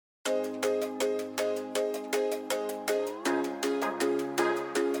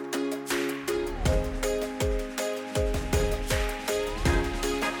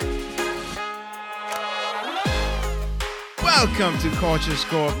Welcome to Culture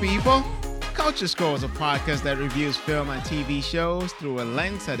Score, people. Culture Score is a podcast that reviews film and TV shows through a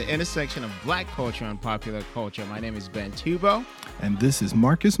lens at the intersection of black culture and popular culture. My name is Ben Tubo. And this is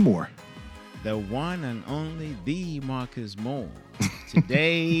Marcus Moore. The one and only the Marcus Moore.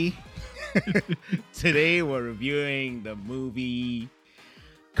 Today we're reviewing the movie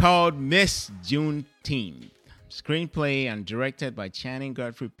called Miss Juneteenth. Screenplay and directed by Channing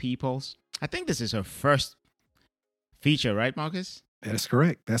Godfrey Peoples. I think this is her first feature, right, Marcus? That's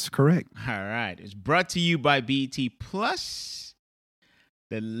correct. All right. It's brought to you by BT Plus.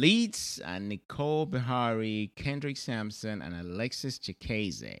 The leads are Nicole Beharie, Kendrick Sampson, and Alexis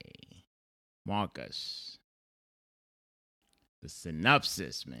Chikeze. Marcus. The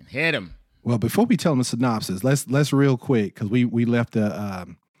synopsis, man. Hit him. Well, before we tell them the synopsis, let's real quick, because we left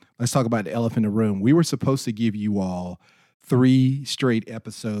let's talk about the elephant in the room. We were supposed to give you all 3 straight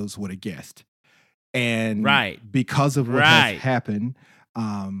episodes with a guest. And because of what has happened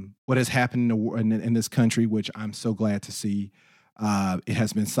in this country, which I'm so glad to see, it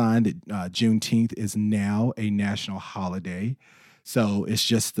has been signed that Juneteenth is now a national holiday. So it's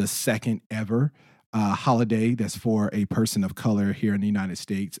just the second ever holiday that's for a person of color here in the United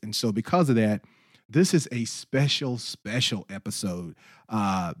States. And so because of that, this is a special episode.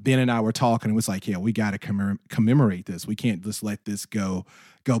 Ben and I were talking. It was like, yeah, we got to commemorate this. We can't just let this go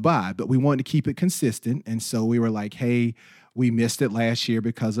by. But we wanted to keep it consistent. And so we were like, hey, we missed it last year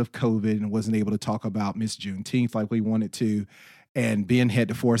because of COVID and wasn't able to talk about Miss Juneteenth like we wanted to. And Ben had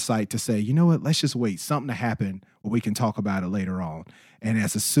the foresight to say, you know what, let's just wait. Something to happen where we can talk about it later on. And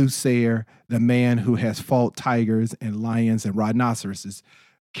as a soothsayer, the man who has fought tigers and lions and rhinoceroses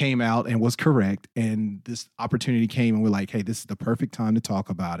came out and was correct. And this opportunity came and we're like, hey, this is the perfect time to talk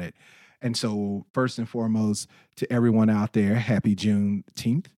about it. And so first and foremost, to everyone out there, happy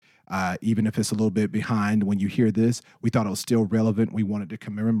Juneteenth. Even if it's a little bit behind when you hear this, we thought it was still relevant. We wanted to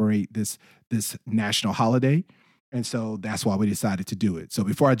commemorate this national holiday. And so that's why we decided to do it. So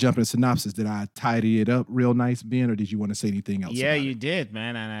before I jump into synopsis, did I tidy it up real nice, Ben, or did you want to say anything else? Yeah, you did,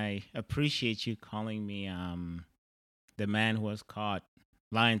 man. And I appreciate you calling me the man who has caught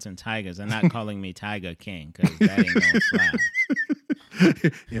lions and tigers and not calling me Tiger King, because that ain't gonna fly.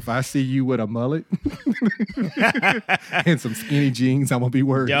 If I see you with a mullet and some skinny jeans, I'm going to be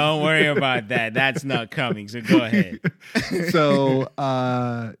worried. Don't worry about that. That's not coming, so go ahead. So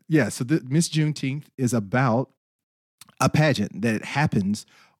Miss Juneteenth is about a pageant that happens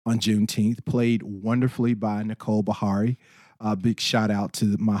on Juneteenth, played wonderfully by Nicole Beharie. Big shout out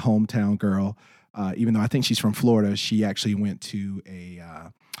to my hometown girl. Even though I think she's from Florida, she actually went to a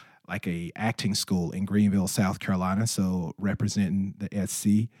acting school in Greenville, South Carolina, so representing the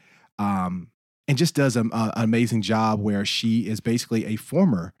SC, and just does an amazing job where she is basically a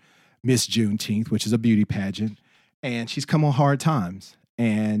former Miss Juneteenth, which is a beauty pageant, and she's come on hard times.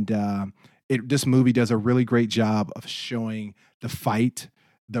 And this movie does a really great job of showing the fight,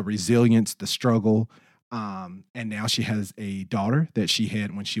 the resilience, the struggle. And now she has a daughter that she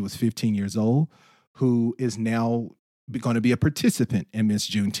had when she was 15 years old, who is now going to be a participant in Miss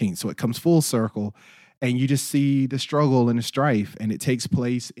Juneteenth. So it comes full circle, and you just see the struggle and the strife, and it takes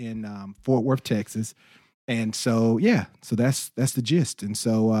place in Fort Worth, Texas. And so, so that's the gist. And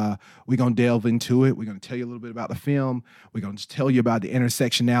so we're going to delve into it. We're going to tell you a little bit about the film. We're going to tell you about the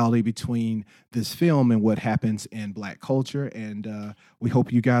intersectionality between this film and what happens in black culture. And we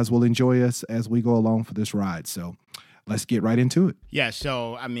hope you guys will enjoy us as we go along for this ride. So let's get right into it. Yeah,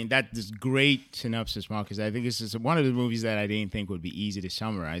 so, I mean, that is great synopsis, Marcus. I think this is one of the movies that I didn't think would be easy to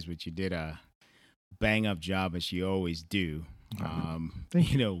summarize, but you did a bang-up job, as you always do,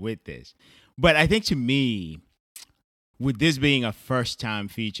 with this. But I think to me, with this being a first-time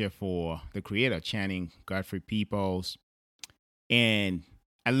feature for the creator, Channing Godfrey Peoples, and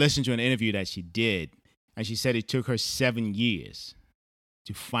I listened to an interview that she did, and she said it took her 7 years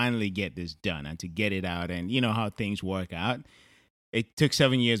to finally get this done and to get it out. And you know how things work out. It took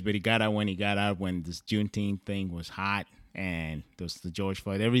 7 years, but he got out when this Juneteenth thing was hot, and there's the George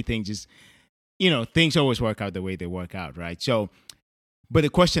Floyd, everything just, things always work out the way they work out, right? So, but the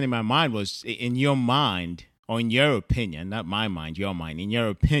question in my mind was, in your mind, or in your opinion, not my mind, your mind, in your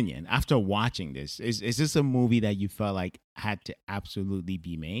opinion, after watching this, is this a movie that you felt like had to absolutely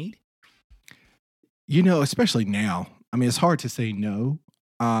be made? Especially now. I mean, it's hard to say no.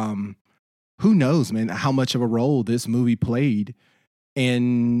 Who knows, man, how much of a role this movie played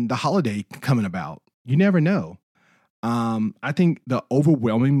in the holiday coming about. You never know. I think the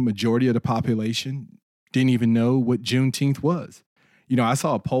overwhelming majority of the population didn't even know what Juneteenth was. I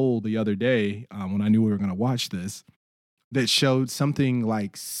saw a poll the other day when I knew we were going to watch this that showed something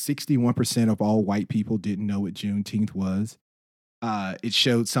like 61% of all white people didn't know what Juneteenth was. It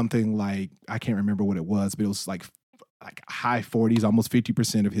showed something like, I can't remember what it was, but it was like high 40s, almost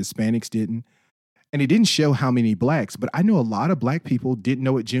 50% of Hispanics didn't. And it didn't show how many blacks, but I know a lot of black people didn't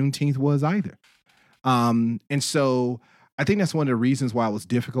know what Juneteenth was either. And so I think that's one of the reasons why it was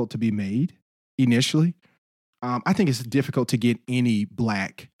difficult to be made initially. I think it's difficult to get any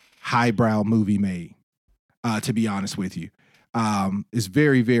black highbrow movie made, to be honest with you. It's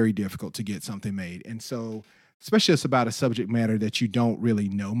very, very difficult to get something made. And so, especially it's about a subject matter that you don't really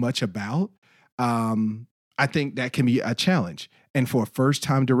know much about, I think that can be a challenge. And for a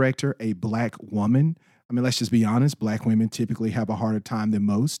first-time director, a black woman, I mean, let's just be honest, black women typically have a harder time than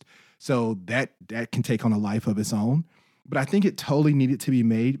most. So that can take on a life of its own. But I think it totally needed to be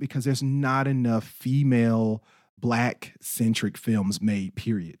made because there's not enough female black-centric films made,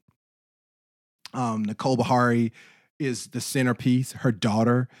 period. Nicole Beharie is the centerpiece. Her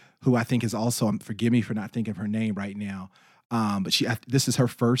daughter, who I think is also, forgive me for not thinking of her name right now, but this is her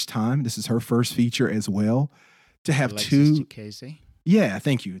first time. This is her first feature as well. To have Alexis Casey. Yeah,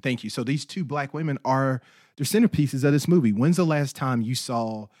 thank you. So these two black women are the centerpieces of this movie. When's the last time you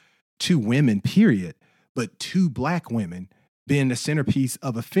saw two women, period, but two black women being the centerpiece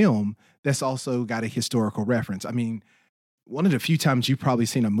of a film that's also got a historical reference? I mean, one of the few times you've probably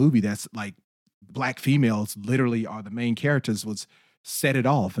seen a movie that's like black females literally are the main characters was Set It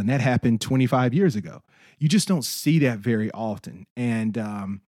Off, and that happened 25 years ago. You just don't see that very often. And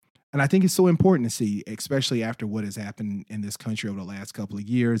I think it's so important to see, especially after what has happened in this country over the last couple of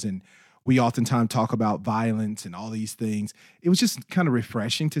years. And we oftentimes talk about violence and all these things. It was just kind of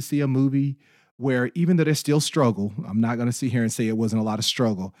refreshing to see a movie where, even though there's still struggle, I'm not going to sit here and say it wasn't a lot of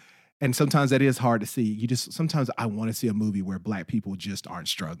struggle. And sometimes that is hard to see. Sometimes I want to see a movie where black people just aren't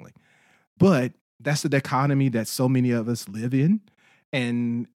struggling. But that's the dichotomy that so many of us live in.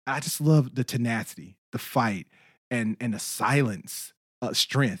 And I just love the tenacity, the fight, and the silence,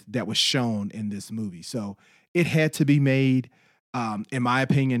 strength that was shown in this movie. So it had to be made, in my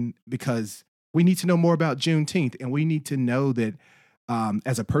opinion, because we need to know more about Juneteenth. And we need to know that,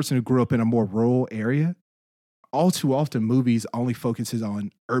 as a person who grew up in a more rural area, all too often movies only focuses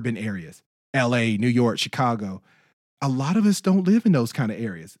on urban areas, LA, New York, Chicago. A lot of us don't live in those kind of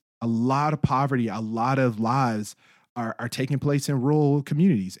areas. A lot of poverty, a lot of lives are taking place in rural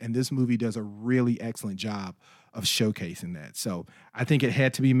communities. And this movie does a really excellent job of showcasing that. So I think it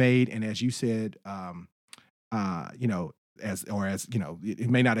had to be made. And as you said, it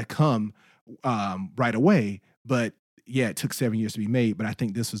may not have come right away, but yeah, it took 7 years to be made. But I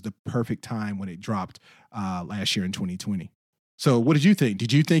think this was the perfect time when it dropped last year in 2020. So what did you think?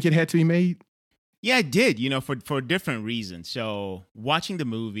 Did you think it had to be made? Yeah, I did, for different reasons. So watching the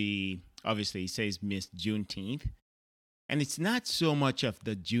movie, obviously, it says Miss Juneteenth. And it's not so much of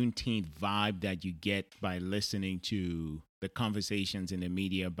the Juneteenth vibe that you get by listening to the conversations in the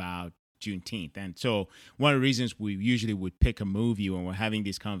media about Juneteenth. And so one of the reasons we usually would pick a movie when we're having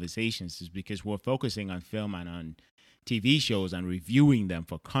these conversations is because we're focusing on film and on TV shows and reviewing them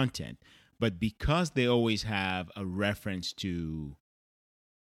for content. But because they always have a reference to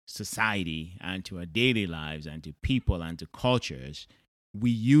society and to our daily lives and to people and to cultures, we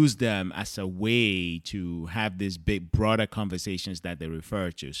use them as a way to have these big, broader conversations that they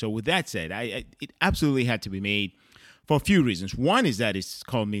refer to. So with that said, it absolutely had to be made for a few reasons. One is that it's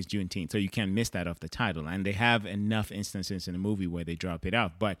called Miss Juneteenth, so you can't miss that off the title. And they have enough instances in the movie where they drop it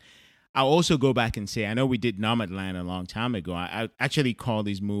off. But I'll also go back and say, I know we did Nomadland a long time ago. I actually call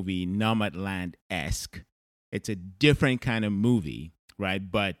this movie Nomadland-esque. It's a different kind of movie,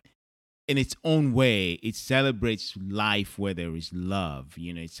 right? But in its own way, it celebrates life where there is love.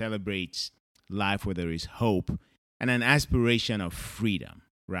 It celebrates life where there is hope and an aspiration of freedom,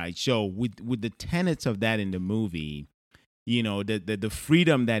 right? So with the tenets of that in the movie, the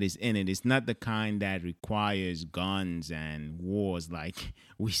freedom that is in it is not the kind that requires guns and wars like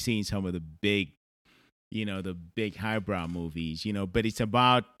we see in some of the big highbrow movies, but it's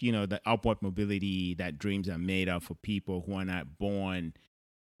about, the upward mobility that dreams are made of for people who are not born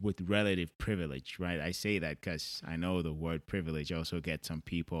with relative privilege, right? I say that because I know the word privilege also gets some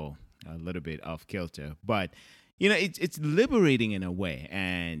people a little bit off kilter, but it's liberating in a way.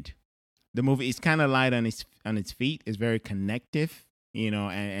 And the movie is kind of light on its feet. It's very connective,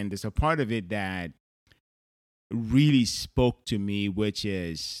 and there's a part of it that really spoke to me, which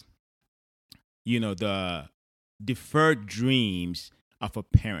is, the deferred dreams of a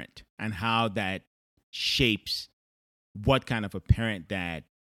parent and how that shapes what kind of a parent that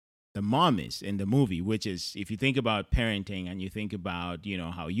the mom is in the movie, which is, if you think about parenting and you think about,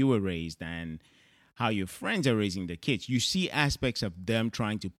 how you were raised and how your friends are raising the kids, you see aspects of them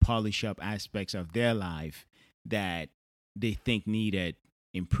trying to polish up aspects of their life that they think needed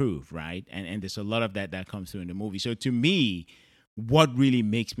improved, right? And there's a lot of that comes through in the movie. So to me, what really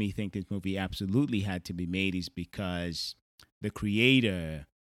makes me think this movie absolutely had to be made is because the creator,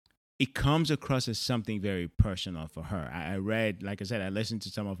 it comes across as something very personal for her. I read, like I said, I listened to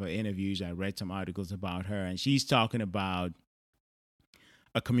some of her interviews. I read some articles about her, and she's talking about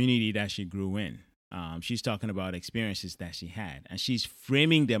a community that she grew in. She's talking about experiences that she had, and she's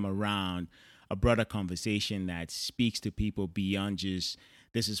framing them around a broader conversation that speaks to people beyond just,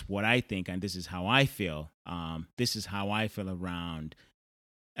 this is what I think and this is how I feel. This is how I feel around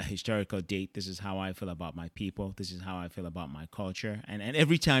a historical date. This is how I feel about my people. This is how I feel about my culture. And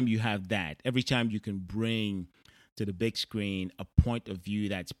every time you have that, every time you can bring to the big screen a point of view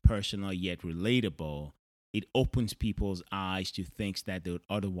that's personal yet relatable, it opens people's eyes to things that they would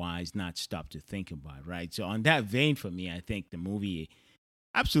otherwise not stop to think about, right? So on that vein, for me, I think the movie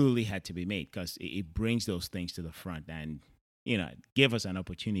absolutely had to be made because it brings those things to the front and, give us an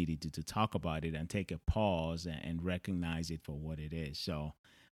opportunity to talk about it and take a pause and recognize it for what it is. So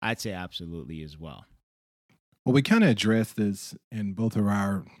I'd say absolutely as well. Well, we kind of addressed this in both of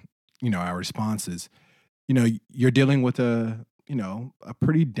our responses. You're dealing with a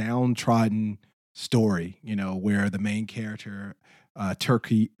pretty downtrodden story, where the main character,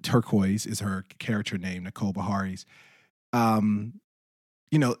 Turquoise is her character name, Nicole Beharies. In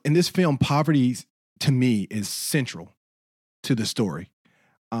this film, poverty to me is central to the story.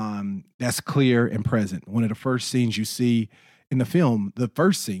 That's clear and present. One of the first scenes you see in the film, the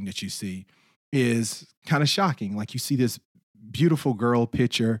first scene that you see is kind of shocking. Like, you see this beautiful girl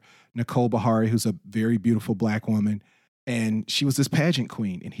picture, Nicole Beharie, who's a very beautiful Black woman. And she was this pageant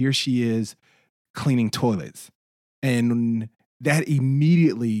queen. And here she is cleaning toilets. And that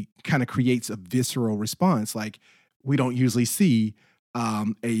immediately kind of creates a visceral response. Like, we don't usually see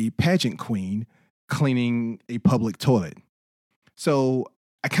a pageant queen cleaning a public toilet. So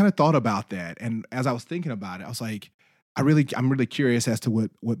I kind of thought about that. And as I was thinking about it, I was like, I'm really curious as to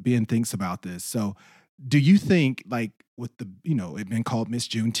what Ben thinks about this. So do you think, like, with the, it been called Miss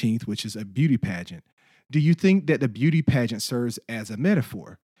Juneteenth, which is a beauty pageant, do you think that the beauty pageant serves as a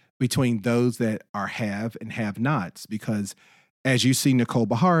metaphor between those that are have and have nots? Because as you see Nicole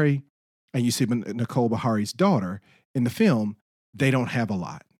Beharie and you see Nicole Beharie's daughter in the film, they don't have a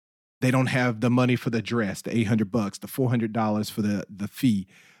lot. They don't have the money for the dress, the $800, the $400 for the fee.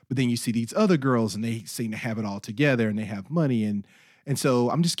 But then you see these other girls and they seem to have it all together and they have money. And so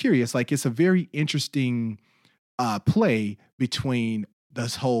I'm just curious, like, it's a very interesting play between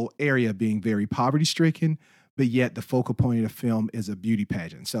this whole area being very poverty stricken, but yet the focal point of the film is a beauty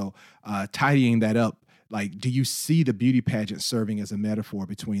pageant. So tidying that up, like, do you see the beauty pageant serving as a metaphor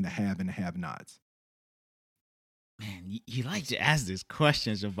between the have and the have nots? Man, you like to ask these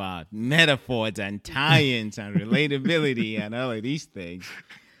questions about metaphors and tie-ins and relatability and all of these things.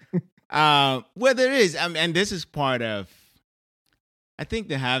 Well, there is, and this is part of, I think,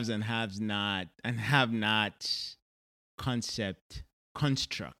 the haves and have not construct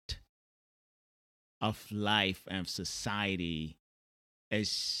of life and society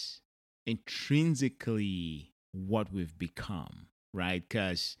is intrinsically what we've become, right?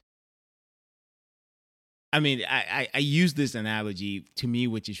 Because I use this analogy to me,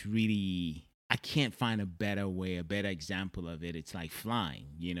 which is really, I can't find a better example of it. It's like flying.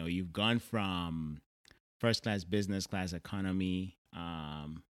 You've gone from first class, business class, economy,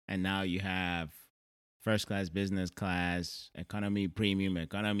 and now you have first class, business class, economy premium,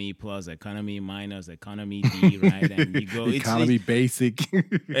 economy plus, economy minus, economy D, right? And you go economy basic.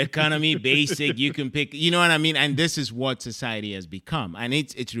 Economy basic. You can pick, you know what I mean? And this is what society has become. And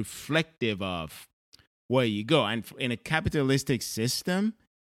it's reflective of where you go. And in a capitalistic system,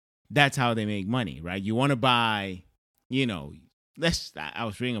 that's how they make money, right? You want to buy, I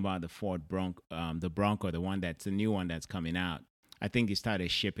was reading about the Ford Bronco, the one that's the new one that's coming out. I think it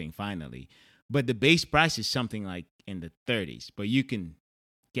started shipping finally. But the base price is something like in the 30s, but you can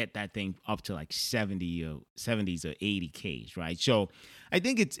get that thing up to like 70s or 80Ks, right? So I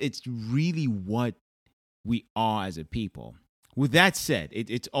think it's really what we are as a people. With that said,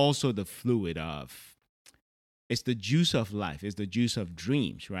 it's also the fluid of, it's the juice of life. It's the juice of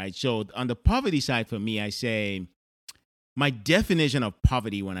dreams, right? So on the poverty side, for me, I say my definition of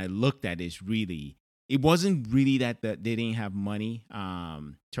poverty when I looked at it really, it wasn't really that they didn't have money.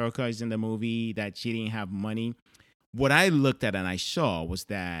 Turquoise in the movie, that she didn't have money. What I looked at and I saw was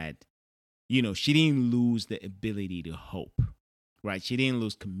that, she didn't lose the ability to hope, right? She didn't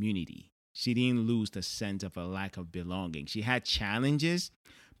lose community. She didn't lose the sense of a lack of belonging. She had challenges,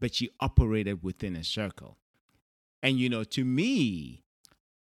 but she operated within a circle. And, to me,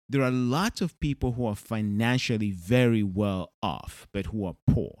 there are lots of people who are financially very well off, but who are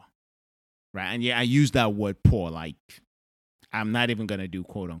poor, right? And yeah, I use that word poor, like I'm not even going to do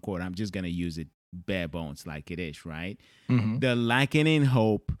quote unquote. I'm just going to use it bare bones like it is, right? Mm-hmm. They're lacking in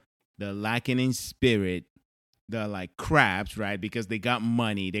hope. They're lacking in spirit. They're like crabs, right? Because they got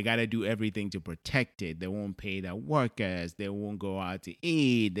money. They got to do everything to protect it. They won't pay their workers. They won't go out to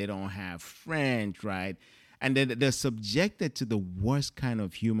eat. They don't have friends, right? And then they're subjected to the worst kind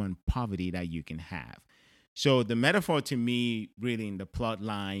of human poverty that you can have. So the metaphor to me, really, in the plot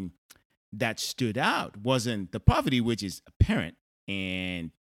line that stood out wasn't the poverty, which is apparent,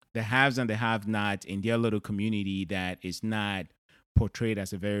 and the haves and the have-nots in their little community that is not portrayed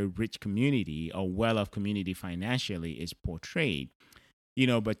as a very rich community or well-off community financially is portrayed.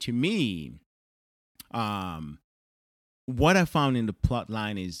 But to me, what I found in the plot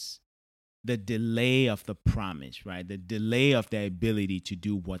line is the delay of the promise, right? The delay of their ability to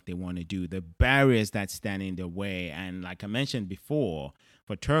do what they want to do, the barriers that stand in their way. And like I mentioned before,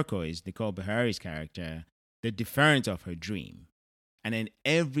 for Turquoise, Nicole Behary's character, the deference of her dream. And then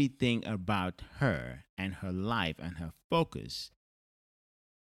everything about her and her life and her focus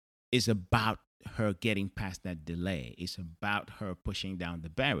is about her getting past that delay. It's about her pushing down the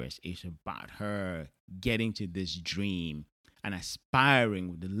barriers. It's about her getting to this dream and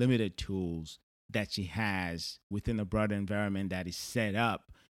aspiring with the limited tools that she has within a broader environment that is set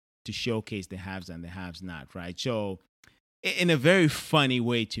up to showcase the haves and the haves not, right? So in a very funny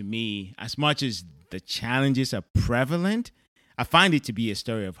way to me, as much as the challenges are prevalent, I find it to be a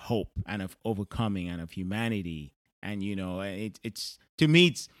story of hope and of overcoming and of humanity. And, it's to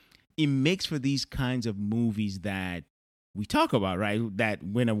me, it makes for these kinds of movies that we talk about, right? That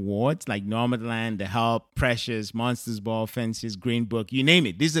win awards like Nomadland, The Help, Precious, Monsters Ball, Fences, Green Book, you name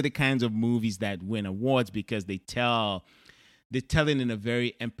it. These are the kinds of movies that win awards because they're telling in a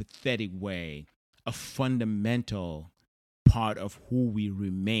very empathetic way a fundamental part of who we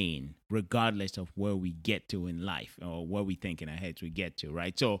remain, regardless of where we get to in life or where we think in our heads we get to,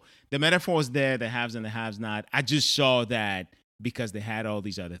 right? So the metaphors there, the haves and the haves not, I just saw that because they had all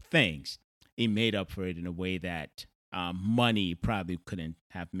these other things, it made up for it in a way that money probably couldn't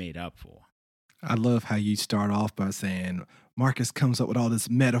have made up for. I love how you start off by saying Marcus comes up with all this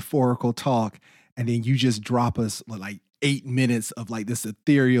metaphorical talk, and then you just drop us like 8 minutes of like this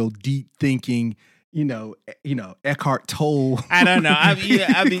ethereal, deep thinking, Eckhart Tolle. I don't know.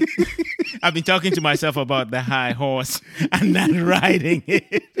 I've been talking to myself about the high horse and not riding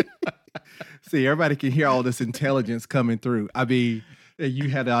it. See, everybody can hear all this intelligence coming through. I mean, you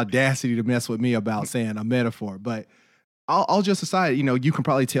had the audacity to mess with me about saying a metaphor, but I'll just aside, you can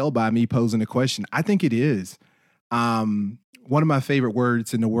probably tell by me posing the question. I think it is. One of my favorite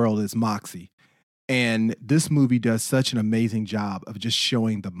words in the world is moxie. And this movie does such an amazing job of just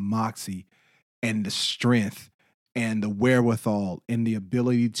showing the moxie and the strength and the wherewithal and the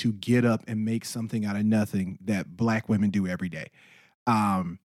ability to get up and make something out of nothing that Black women do every day.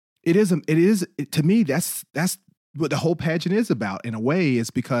 To me, that's what the whole pageant is about in a way,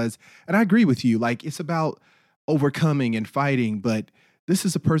 is because, and I agree with you, like it's about overcoming and fighting, but this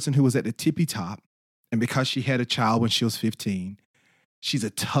is a person who was at the tippy top, and because she had a child when she was 15, she's a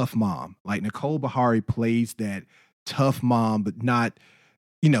tough mom. Like Nicole Beharie plays that tough mom, but not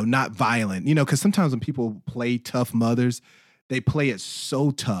violent, because sometimes when people play tough mothers, they play it so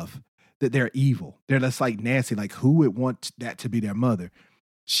tough that they're evil. They're just like nasty, like who would want that to be their mother?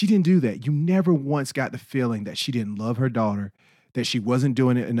 She didn't do that. You never once got the feeling that she didn't love her daughter, that she wasn't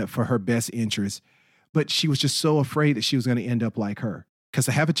doing it for her best interest, but she was just so afraid that she was going to end up like her. Because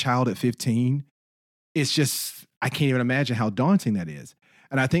to have a child at 15, it's just, I can't even imagine how daunting that is.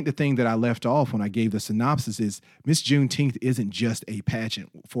 And I think the thing that I left off when I gave the synopsis is Miss Juneteenth isn't just a pageant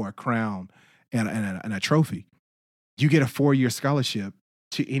for a crown and a trophy. You get a 4-year scholarship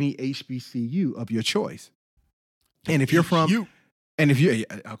to any HBCU of your choice. And if you're from... And if you,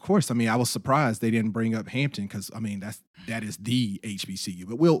 of course, I was surprised they didn't bring up Hampton because that is the HBCU.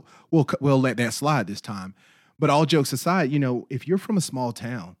 But we'll let that slide this time. But all jokes aside, if you're from a small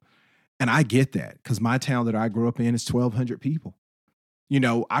town, and I get that because my town that I grew up in is 1,200 people.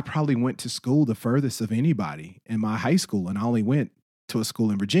 I probably went to school the furthest of anybody in my high school, and I only went to a school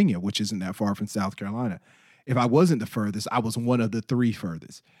in Virginia, which isn't that far from South Carolina. If I wasn't the furthest, I was one of the 3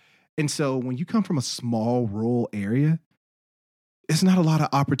 furthest. And so when you come from a small rural area, it's not a lot of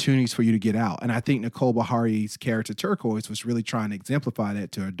opportunities for you to get out. And I think Nicole Beharie's character Turquoise was really trying to exemplify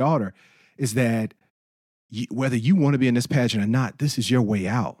that to her daughter, is that whether you want to be in this pageant or not, this is your way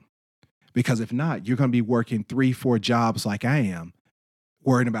out. Because if not, you're going to be working 3-4 jobs like I am,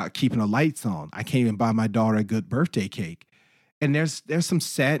 worrying about keeping the lights on. I can't even buy my daughter a good birthday cake. And there's some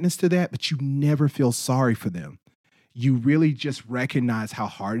sadness to that, but you never feel sorry for them. You really just recognize how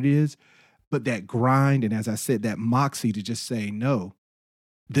hard it is, but that grind, and as I said, that moxie to just say, no,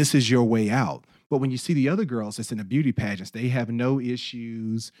 this is your way out. But when you see the other girls that's in the beauty pageants, they have no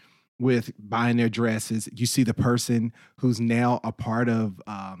issues with buying their dresses. You see the person who's now a part of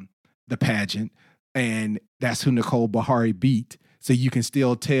the pageant, and that's who Nicole Beharie beat. So you can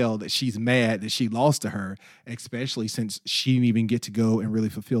still tell that she's mad that she lost to her, especially since she didn't even get to go and really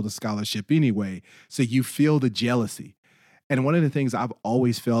fulfill the scholarship anyway. So you feel the jealousy. And one of the things I've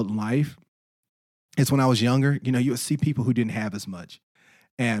always felt in life is when I was younger, you know, you would see people who didn't have as much.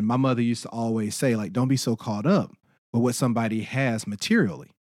 And my mother used to always say, like, don't be so caught up with what somebody has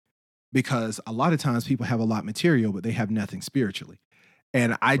materially. Because a lot of times people have a lot material, but they have nothing spiritually.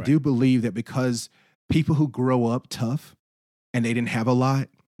 And I do believe that because people who grow up tough and they didn't have a lot,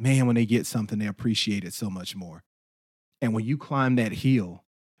 man, when they get something, they appreciate it so much more. And when you climb that hill,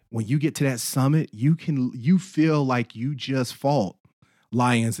 when you get to that summit, you feel like you just fought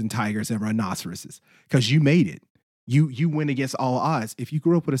lions and tigers and rhinoceroses because you made it. You went against all odds. If you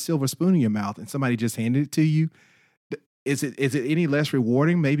grew up with a silver spoon in your mouth and somebody just handed it to you, is it any less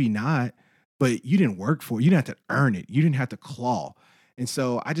rewarding? Maybe not, but you didn't work for it. You didn't have to earn it. You didn't have to claw. And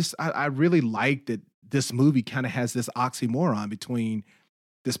so I really like that this movie kind of has this oxymoron between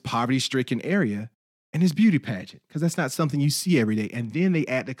this poverty-stricken area and this beauty pageant, because that's not something you see every day. And then they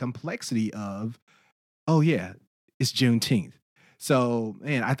add the complexity of, oh yeah, it's Juneteenth. So,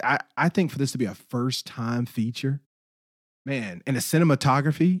 man, I think for this to be a first-time feature, man, and the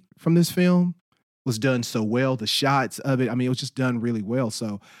cinematography from this film was done so well. The shots of it, I mean, it was just done really well.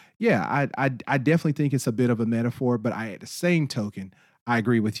 So, yeah, I definitely think it's a bit of a metaphor, but at the same token, I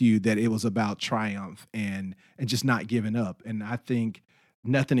agree with you that it was about triumph and just not giving up. And I think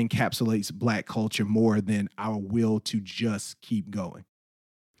nothing encapsulates Black culture more than our will to just keep going.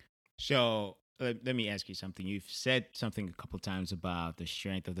 So let me ask you something. You've said something a couple of times about the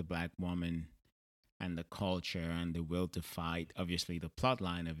strength of the Black woman and the culture and the will to fight. Obviously, the plot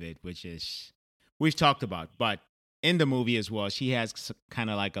line of it, which is we've talked about, but in the movie as well, she has kind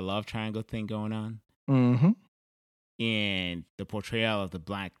of like a love triangle thing going on. Mm-hmm. And the portrayal of the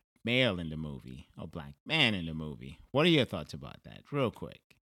Black male in the movie, or Black man in the movie. What are your thoughts about that, real quick?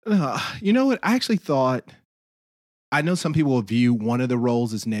 You know what? I actually thought, I know some people will view one of the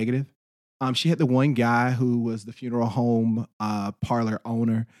roles as negative. She had the one guy who was the funeral home parlor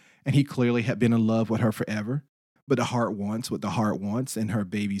owner, and he clearly had been in love with her forever. But the heart wants what the heart wants, and her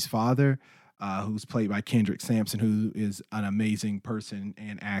baby's father, who's played by Kendrick Sampson, who is an amazing person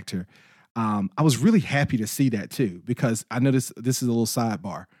and actor. I was really happy to see that too, because I know this is a little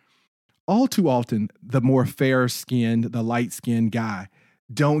sidebar. All too often, the more fair-skinned, the light-skinned guy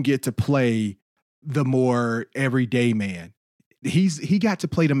don't get to play the more everyday man. He got to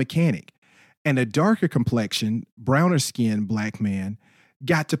play the mechanic. And a darker complexion, browner skinned Black man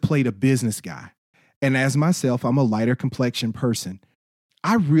got to play the business guy. And as myself, I'm a lighter complexion person.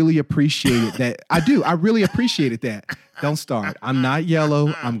 I really appreciated that. I do. I really appreciated that. Don't start. I'm not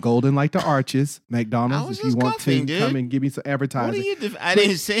yellow. I'm golden like the arches. McDonald's, if you want to come and give me some advertising. I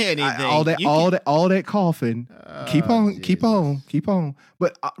didn't say anything. All that coughing. Keep on.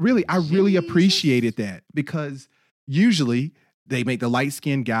 But really, I really appreciated that, because usually they make the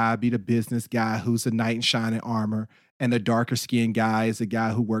light-skinned guy be the business guy who's a knight in shining armor, and the darker-skinned guy is the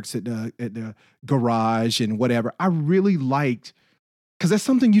guy who works at the garage and whatever. I really liked, because that's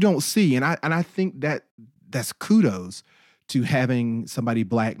something you don't see, and I think that's kudos to having somebody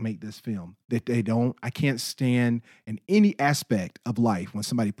Black make this film. That they don't. I can't stand in any aspect of life when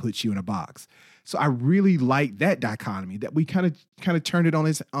somebody puts you in a box. So I really like that dichotomy, that we kind of turned it on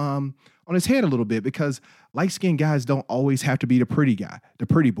his head a little bit, because light-skinned guys don't always have to be the pretty guy, the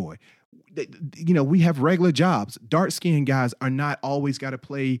pretty boy. You know, we have regular jobs. Dark-skinned guys are not always got to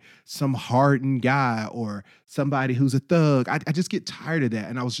play some hardened guy or somebody who's a thug. I just get tired of that.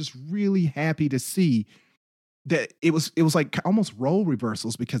 And I was just really happy to see that it was like almost role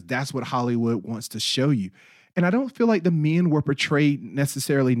reversals, because that's what Hollywood wants to show you. And I don't feel like the men were portrayed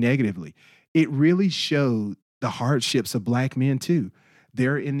necessarily negatively. It really showed the hardships of Black men too.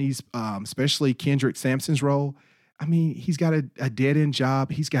 They're in these, especially Kendrick Sampson's role. I mean, he's got a dead-end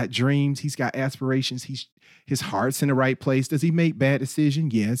job. He's got dreams. He's got aspirations. His heart's in the right place. Does he make bad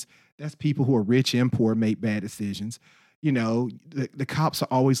decisions? Yes. That's people who are rich and poor make bad decisions. You know, the cops are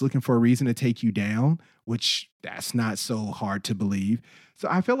always looking for a reason to take you down, which that's not so hard to believe. So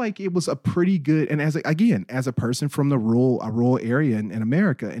I feel like it was a pretty good, and as a person from a rural area in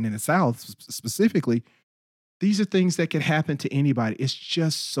America and in the South specifically, these are things that could happen to anybody. It's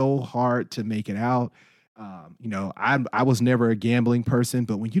just so hard to make it out. I was never a gambling person,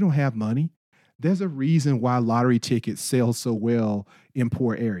 but when you don't have money, there's a reason why lottery tickets sell so well in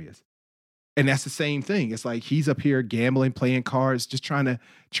poor areas. And that's the same thing. It's like he's up here gambling, playing cards, just trying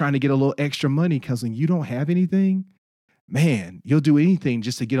to get a little extra money. Because when you don't have anything, man, you'll do anything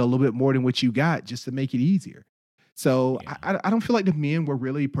just to get a little bit more than what you got, just to make it easier. So Yeah. I don't feel like the men were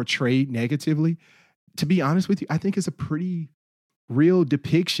really portrayed negatively. To be honest with you, I think it's a pretty real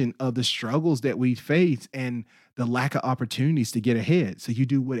depiction of the struggles that we face and the lack of opportunities to get ahead. So you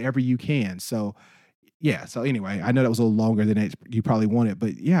do whatever you can. So yeah. So anyway, I know that was a little longer than you probably wanted,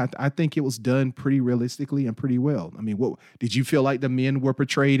 but yeah, I think it was done pretty realistically and pretty well. I mean, what did you feel like the men were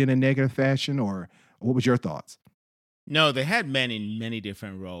portrayed in a negative fashion, or what was your thoughts? No, they had men in many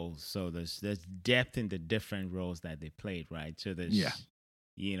different roles. So there's depth in the different roles that they played, right? So there's Yeah.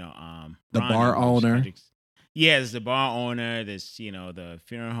 The Ronnie, bar who's owner. yeah, there's the bar owner, there's the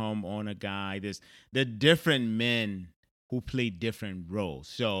funeral home owner guy, there's the different men who play different roles.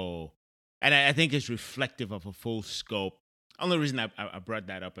 So and I think it's reflective of a full scope. Only reason I brought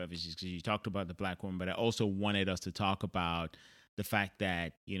that up is just because you talked about the black woman, but I also wanted us to talk about the fact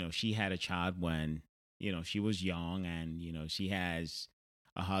that she had a child when she was young, and she has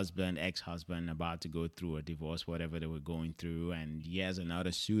a husband, ex-husband, about to go through a divorce, whatever they were going through, and he has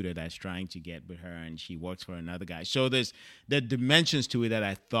another suitor that's trying to get with her, and she works for another guy. So there's the dimensions to it that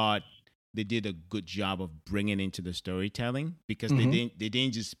I thought they did a good job of bringing into the storytelling, because they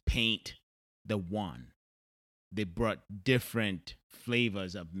didn't just paint the one. They brought different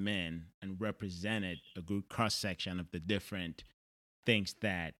flavors of men and represented a good cross section of the different things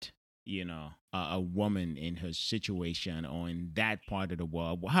that a woman in her situation or in that part of the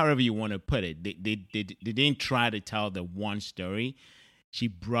world, however you want to put it, they didn't try to tell the one story. She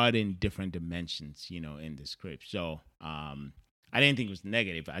brought in different dimensions, in the script. So I didn't think it was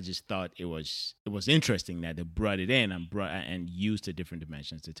negative. I just thought it was interesting that they brought it in and used the different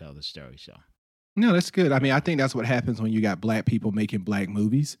dimensions to tell the story. So No, that's good. I mean, I think that's what happens when you got black people making black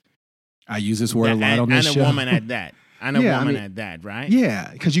movies. I use this word a lot on this and show. a woman at that. And a Yeah, I woman mean, at that, right? Yeah,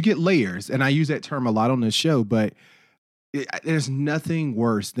 because you get layers, and I use that term a lot on this show. But there's nothing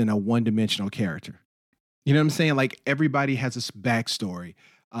worse than a one-dimensional character. You know what I'm saying? Like everybody has a backstory.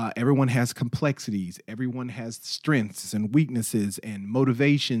 Everyone has complexities. Everyone has strengths and weaknesses and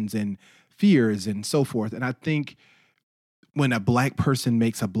motivations and fears and so forth. And I think when a black person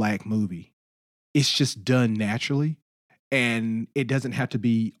makes a black movie, it's just done naturally, and it doesn't have to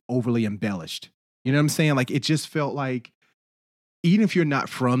be overly embellished. You know what I'm saying? Like it just felt like, even if you're not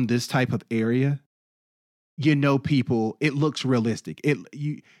from this type of area, people, it looks realistic.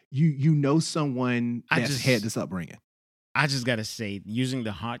 You know someone that's had this upbringing. I just gotta say, using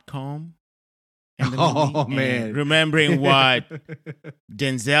the hot comb in the Oh movie, man. and remembering what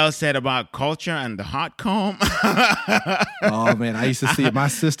Denzel said about culture and the hot comb. Oh man, I used to see it. My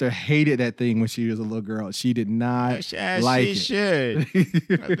sister hated that thing when she was a little girl. She did not like she it. should.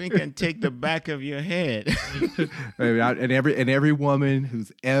 I think and take the back of your head. And every woman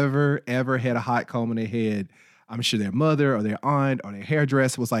who's ever had a hot comb in their head, I'm sure their mother or their aunt or their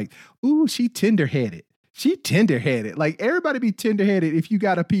hairdresser was like, "Ooh, she tender-headed. She tender-headed." Like everybody be tender-headed if you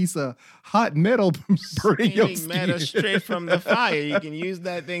got a piece of hot metal burning your skin. Metal straight from the fire. You can use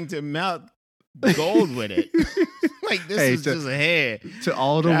that thing to melt gold with it. Like this is just a hair. To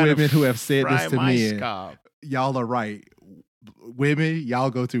all the women who have said this to me, scalp. Y'all are right. Women, y'all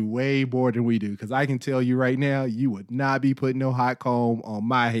go through way more than we do. Because I can tell you right now, you would not be putting no hot comb on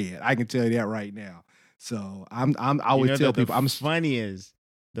my head. I can tell you that right now. So I would tell people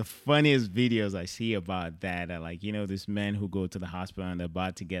the funniest videos I see about that are like, this men who go to the hospital and they're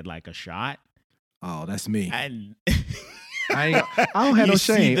about to get like a shot. Oh, that's me. And I don't have no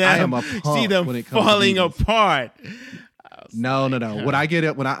shame. I am a punk see them when it comes falling to apart. No. When I get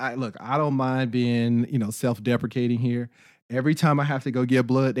up, when I look, I don't mind being, self-deprecating here. Every time I have to go get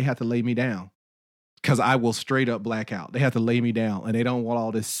blood, they have to lay me down because I will straight up black out. They have to lay me down, and they don't want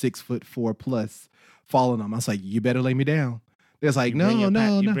all this 6'4" plus falling on them. I was like, you better lay me down. They're like, no.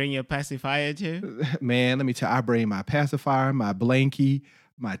 You bring your pacifier too? Man, let me tell you, I bring my pacifier, my blankie,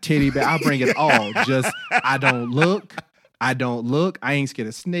 my teddy bear. I bring it all. Just, I don't look. I ain't scared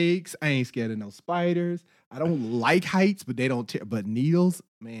of snakes. I ain't scared of no spiders. I don't like heights, but they don't. But needles,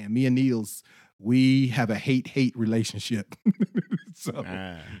 man, me and needles, we have a hate relationship. So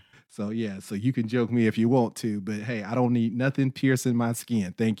yeah. So you can joke me if you want to, but hey, I don't need nothing piercing my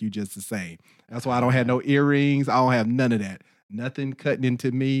skin. Thank you, just the same. That's why I don't have no earrings. I don't have none of that. Nothing cutting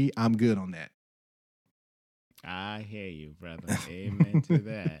into me. I'm good on that. I hear you, brother. Amen to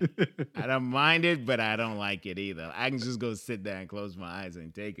that. I don't mind it, but I don't like it either. I can just go sit there and close my eyes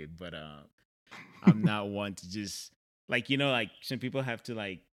and take it. But I'm not one to just like, like some people have to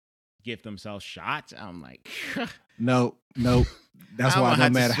like give themselves shots. I'm like, No. That's I'm why gonna no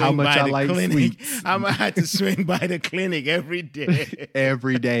have to matter how swing much by I the like clinic. sweets, I'm gonna have to swing by the clinic every day.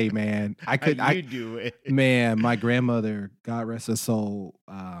 every day, man. How you do it? Man, my grandmother, God rest her soul,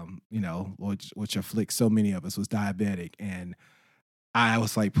 which afflicts so many of us, was diabetic, and I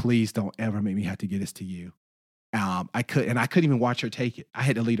was like, please don't ever make me have to get this to you. I couldn't even watch her take it. I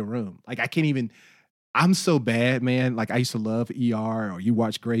had to leave the room. Like I can't even. I'm so bad, man. Like I used to love ER, or you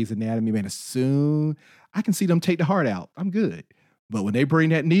watch Grey's Anatomy, man. As soon I can see them take the heart out, I'm good. But when they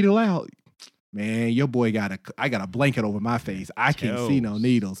bring that needle out, man, your boy I got a blanket over my face. I can't see no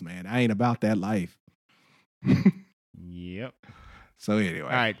needles, man. I ain't about that life. Yep. So anyway. All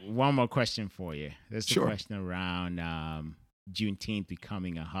right, one more question for you. This is Sure. a question around Juneteenth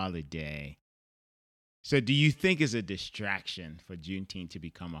becoming a holiday. So do you think it's a distraction for Juneteenth to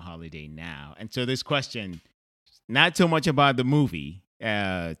become a holiday now? And so this question, not so much about the movie,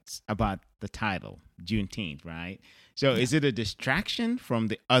 it's about the title, Juneteenth, right? So is it a distraction from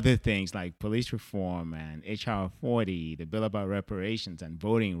the other things like police reform and HR 40, the bill about reparations and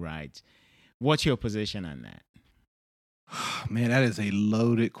voting rights? What's your position on that? Man, that is a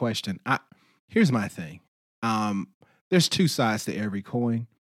loaded question. Here's my thing. There's two sides to every coin,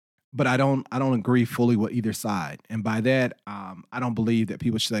 but I don't agree fully with either side. And by that, I don't believe that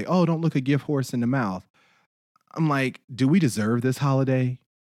people should say, "Oh, don't look a gift horse in the mouth." I'm like, do we deserve this holiday?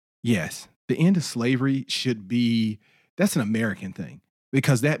 Yes. The end of slavery that's an American thing,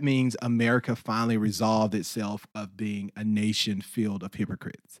 because that means America finally resolved itself of being a nation filled of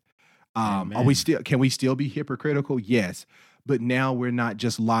hypocrites. Can we still be hypocritical? Yes. But now we're not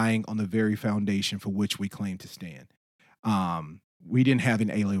just lying on the very foundation for which we claim to stand. We didn't have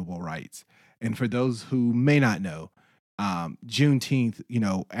inalienable rights. And for those who may not know, Juneteenth,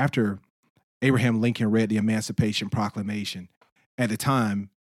 after Abraham Lincoln read the Emancipation Proclamation, at the time,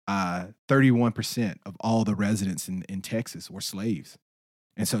 31% of all the residents in Texas were slaves.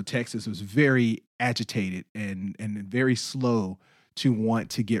 And so Texas was very agitated and very slow to want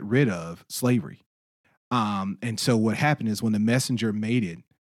to get rid of slavery. And so what happened is when the messenger made it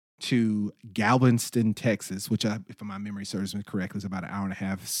to Galveston, Texas, which, if my memory serves me correctly, is about an hour and a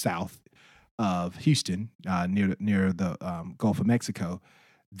half south of Houston, near the Gulf of Mexico,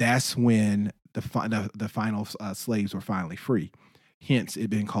 that's when the final slaves were finally free. Hence, it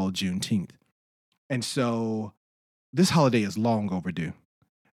being called Juneteenth. And so this holiday is long overdue.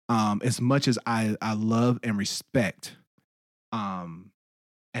 As much as I love and respect and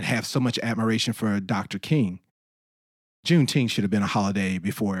have so much admiration for Dr. King, Juneteenth should have been a holiday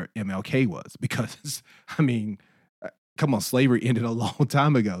before MLK was, because, come on, slavery ended a long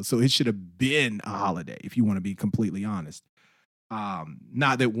time ago. So it should have been a holiday, if you want to be completely honest.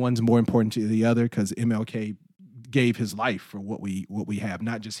 Not that one's more important to the other, because MLK gave his life for what we have,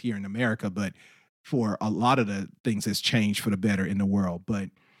 not just here in America, but for a lot of the things that's changed for the better in the world. But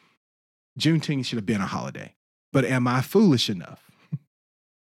Juneteenth should have been a holiday. But am I foolish enough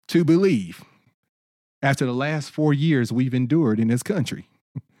to believe, after the last 4 years we've endured in this country,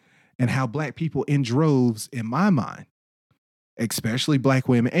 and how Black people in droves, in my mind, especially Black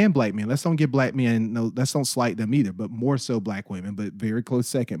women and Black men, let's don't give Black men, no, let's don't slight them either, but more so Black women, but very close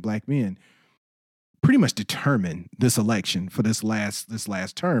second, Black men, pretty much determined this election for this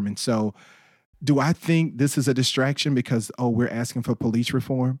last term. And so do I think this is a distraction because, we're asking for police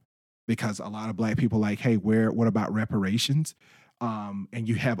reform? Because a lot of Black people like, hey, what about reparations? And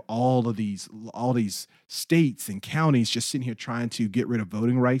you have all these states and counties just sitting here trying to get rid of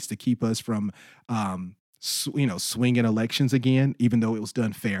voting rights to keep us from, swinging elections again, even though it was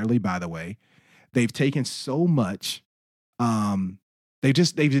done fairly, by the way. They've taken so much.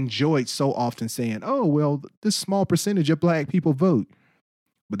 They've enjoyed so often saying, oh, well, this small percentage of Black people vote.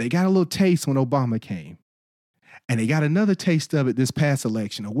 But they got a little taste when Obama came. And they got another taste of it this past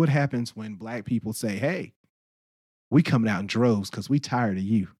election of what happens when Black people say, hey, we coming out in droves because we tired of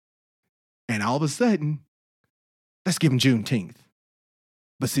you. And all of a sudden, let's give them Juneteenth.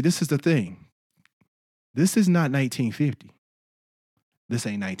 But see, this is the thing. This is not 1950. This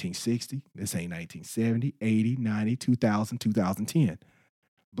ain't 1960. This ain't 1970, 80, 90, 2000, 2010.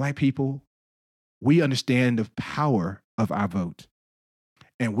 Black people, we understand the power of our vote.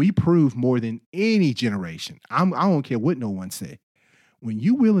 And we prove more than any generation. I don't care what no one said. When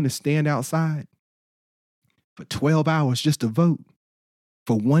you willing to stand outside for 12 hours just to vote,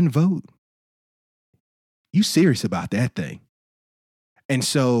 for one vote, you serious about that thing. And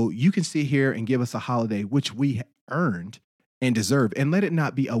so you can sit here and give us a holiday which we earned and deserve, and let it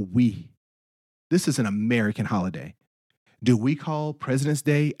not be a we. This is an American holiday. Do we call President's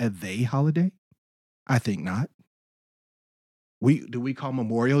Day a they holiday? I think not. Do we call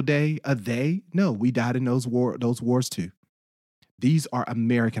Memorial Day a they? No, we died in those wars too. These are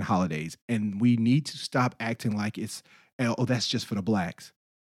American holidays, and we need to stop acting like it's that's just for the blacks.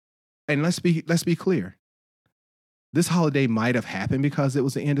 And let's be clear. This holiday might have happened because it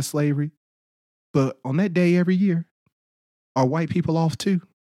was the end of slavery, but on that day every year, are white people off too?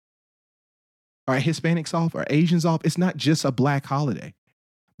 Are Hispanics off? Are Asians off? It's not just a black holiday.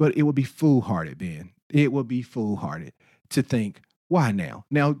 But it would be foolhardy, Ben. It would be foolhardy to think, why now?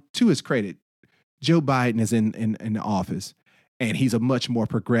 Now, to his credit, Joe Biden is in the office, and he's a much more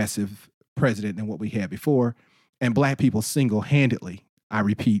progressive president than what we had before. And black people single-handedly, I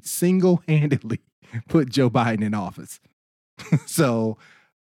repeat, single-handedly put Joe Biden in office. So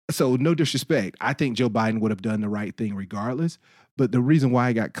no disrespect. I think Joe Biden would have done the right thing regardless. But the reason why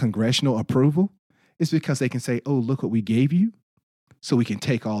I got congressional approval is because they can say, oh, look what we gave you, so we can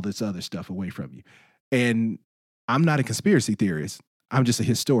take all this other stuff away from you. And I'm not a conspiracy theorist. I'm just a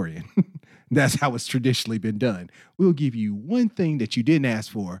historian. That's how it's traditionally been done. We'll give you one thing that you didn't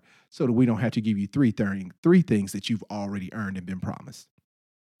ask for so that we don't have to give you three things that you've already earned and been promised.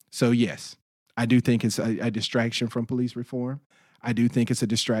 So yes, I do think it's a distraction from police reform. I do think it's a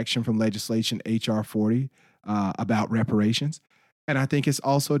distraction from legislation HR 40 about reparations. And I think it's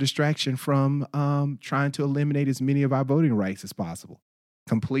also a distraction from trying to eliminate as many of our voting rights as possible,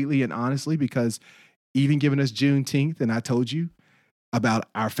 completely and honestly, because even giving us Juneteenth, and I told you about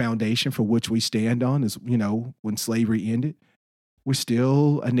our foundation for which we stand on is, when slavery ended, we're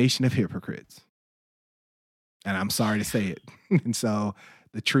still a nation of hypocrites. And I'm sorry to say it. And so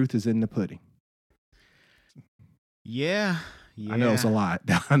the truth is in the pudding. Yeah. I know it's a lot.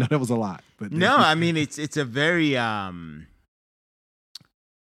 I know that was a lot. But no, I mean, it's a very...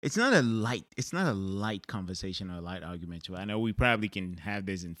 It's not a light conversation or a light argument. I know we probably can have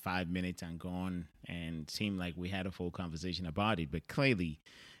this in 5 minutes and go on and seem like we had a full conversation about it. But clearly,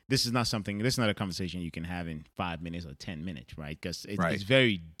 this is not a conversation you can have in 5 minutes or 10 minutes, right? Because it's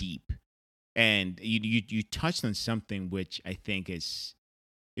very deep. And you touched on something which I think is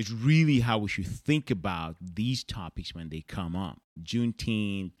really how we should think about these topics when they come up.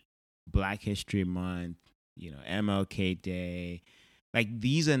 Juneteenth, Black History Month, MLK Day. Like,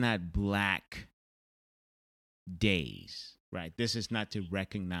 these are not black days, right? This is not to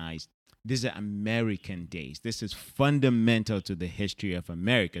recognize. These are American days. This is fundamental to the history of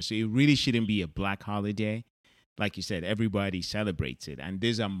America. So it really shouldn't be a black holiday. Like you said, everybody celebrates it. And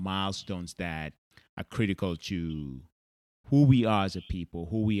these are milestones that are critical to who we are as a people,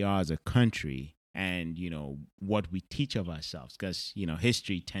 who we are as a country, and, what we teach of ourselves. Because,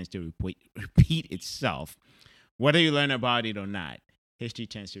 history tends to repeat itself, whether you learn about it or not. History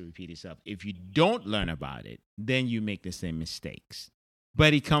tends to repeat itself. If you don't learn about it, then you make the same mistakes.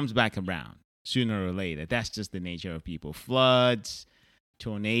 But it comes back around sooner or later. That's just the nature of people. Floods,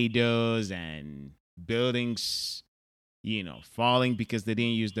 tornadoes, and buildings, falling because they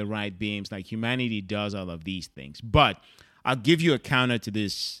didn't use the right beams. Like, humanity does all of these things. But I'll give you a counter to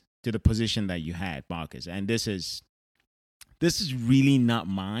this, to the position that you had, Marcus. And this is really not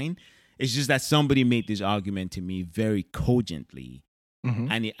mine. It's just that somebody made this argument to me very cogently.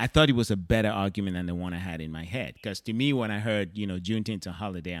 Mm-hmm. And I thought it was a better argument than the one I had in my head. Because to me, when I heard, Juneteenth a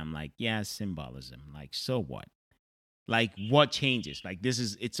holiday, I'm like, yeah, symbolism. Like, so what? Like, what changes? Like,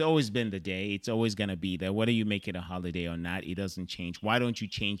 it's always been the day. It's always going to be there. Whether you make it a holiday or not, it doesn't change. Why don't you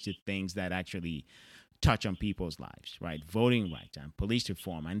change the things that actually touch on people's lives, right? Voting rights and police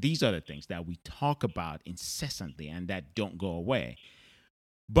reform. And these are the things that we talk about incessantly and that don't go away.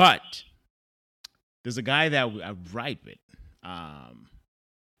 But there's a guy that I write with.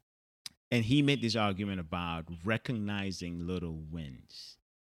 And he made this argument about recognizing little wins.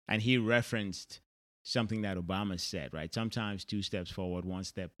 And he referenced something that Obama said, right? Sometimes 2 steps forward, 1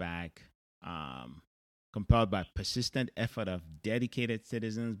 step back, compelled by persistent effort of dedicated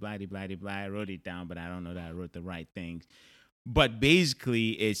citizens, blah, blah, blah, blah. I wrote it down, but I don't know that I wrote the right things. But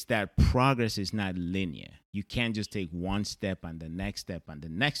basically, it's that progress is not linear. You can't just take 1 step and the next step and the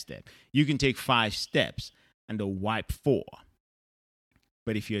next step. You can take 5 steps and they'll wipe 4.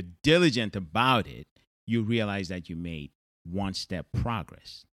 But if you're diligent about it, you realize that you made 1 step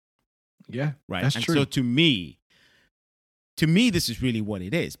progress. Yeah, right. That's and true. So to me, this is really what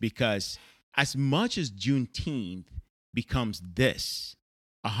it is, because as much as Juneteenth becomes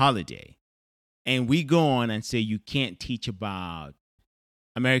a holiday, and we go on and say you can't teach about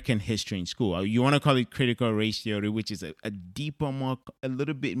American history in school, or you want to call it critical race theory, which is a deeper, a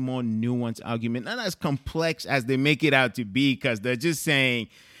little bit more nuanced argument, not as complex as they make it out to be, because they're just saying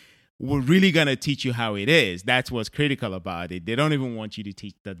we're really going to teach you how it is. That's what's critical about it. They don't even want you to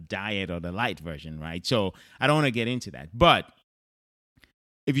teach the diet or the light version, right? So I don't want to get into that. But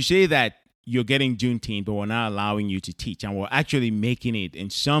if you say that you're getting Juneteenth, but we're not allowing you to teach, and we're actually making it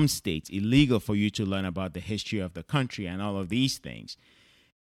in some states illegal for you to learn about the history of the country and all of these things,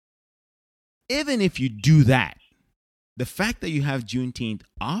 even if you do that, the fact that you have Juneteenth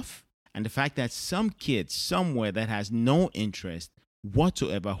off and the fact that some kid somewhere that has no interest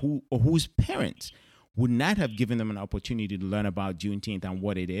whatsoever, whose parents would not have given them an opportunity to learn about Juneteenth and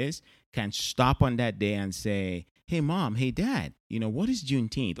what it is, can stop on that day and say, hey, mom, hey, dad, what is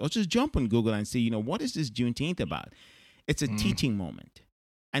Juneteenth? Or just jump on Google and say, what is this Juneteenth about? It's a teaching moment.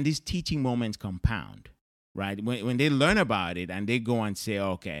 And these teaching moments compound, right? When they learn about it and they go and say,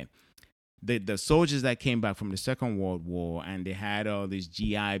 okay, the soldiers that came back from the Second World War and they had all these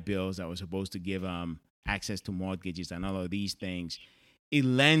GI bills that were supposed to give them access to mortgages and all of these things, it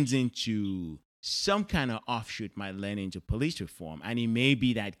lends into some kind of offshoot might lend into police reform. And it may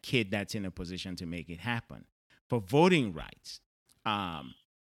be that kid that's in a position to make it happen. For voting rights, I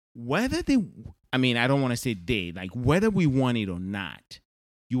don't want to say they, like whether we want it or not,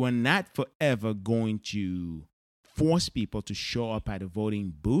 you are not forever going to force people to show up at a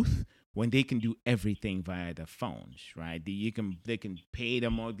voting booth when they can do everything via their phones, right? They can pay their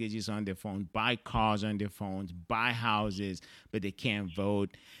mortgages on their phone, buy cars on their phones, buy houses, but they can't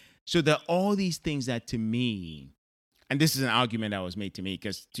vote. So there are all these things that to me, and this is an argument that was made to me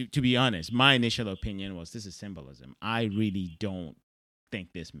because, to be honest, my initial opinion was this is symbolism. I really don't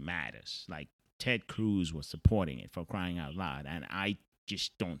think this matters. Like Ted Cruz was supporting it, for crying out loud, and I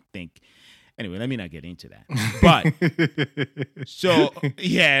just don't think. Anyway, let me not get into that. But so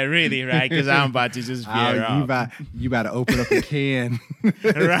yeah, really, right? Because I'm about to just veer off. You about to open up a can,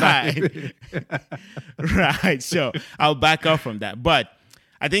 right? Right. So I'll back up from that. But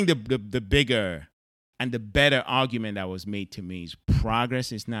I think the bigger and the better argument that was made to me is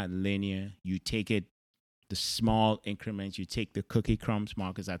progress is not linear. You take it, the small increments. You take the cookie crumbs,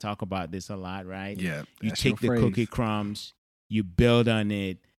 Marcus. I talk about this a lot, right? Yeah. You take the cookie crumbs, you build on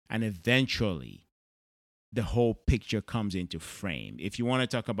it, and eventually the whole picture comes into frame. If you want to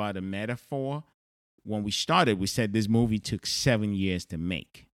talk about a metaphor, when we started, we said this movie took 7 years to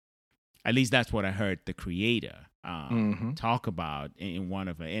make. At least that's what I heard the creator talk about in one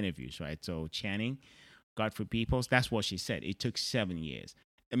of her interviews, right? So Channing, Godfrey Peoples, that's what she said. It took 7 years.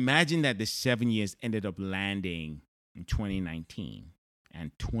 Imagine that the 7 years ended up landing in 2019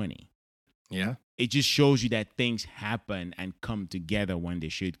 and 20. Yeah. It just shows you that things happen and come together when they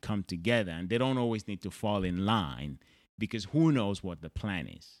should come together. And they don't always need to fall in line because who knows what the plan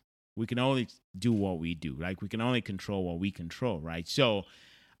is. We can only do what we do. Like we can only control what we control, right? So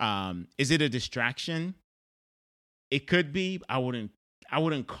is it a distraction? It could be. I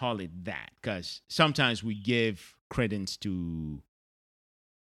wouldn't call it that because sometimes we give credence to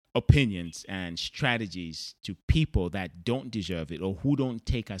opinions and strategies to people that don't deserve it or who don't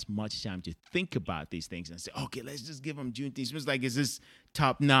take as much time to think about these things and say, okay, let's just give them Juneteenth. It's like, is this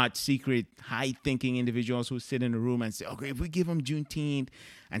top-notch, secret, high-thinking individuals who sit in a room and say, okay, if we give them Juneteenth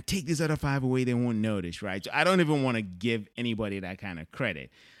and take this other 5 away, they won't notice, right? So I don't even want to give anybody that kind of credit.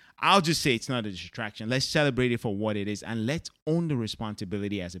 I'll just say it's not a distraction. Let's celebrate it for what it is, and let's own the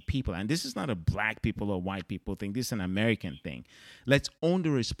responsibility as a people. And this is not a black people or white people thing. This is an American thing. Let's own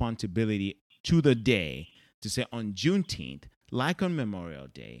the responsibility to the day to say on Juneteenth, like on Memorial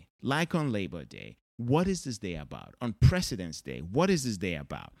Day, like on Labor Day, what is this day about? On President's Day, what is this day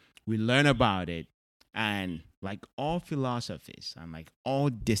about? We learn about it, and like all philosophies and like all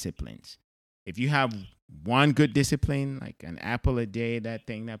disciplines, if you have one good discipline, like an apple a day, that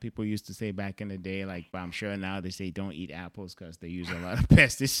thing that people used to say back in the day, like I'm sure now they say don't eat apples because they use a lot of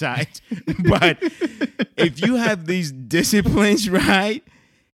pesticides. But if you have these disciplines, right,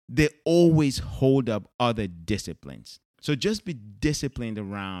 they always hold up other disciplines. So just be disciplined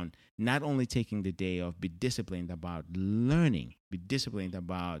around not only taking the day off, be disciplined about learning, be disciplined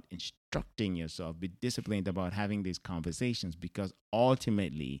about instructing yourself, be disciplined about having these conversations because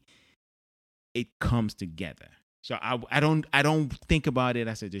ultimately it comes together. So I don't think about it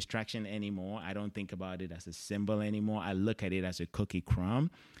as a distraction anymore. I don't think about it as a symbol anymore. I look at it as a cookie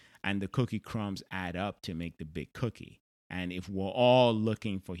crumb, and the cookie crumbs add up to make the big cookie. And if we're all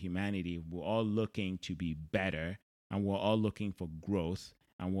looking for humanity, we're all looking to be better, and we're all looking for growth,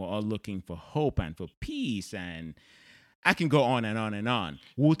 and we're all looking for hope and for peace, and I can go on and on and on.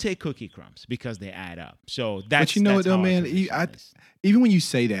 We'll take cookie crumbs because they add up. So that's. But you know what, though, man? Even when you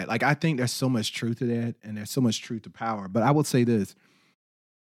say that, like I think there's so much truth to that, and there's so much truth to power. But I will say this: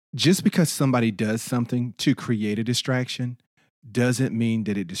 just because somebody does something to create a distraction doesn't mean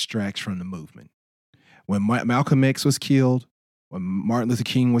that it distracts from the movement. When Malcolm X was killed, when Martin Luther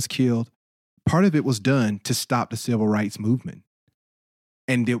King was killed, part of it was done to stop the civil rights movement.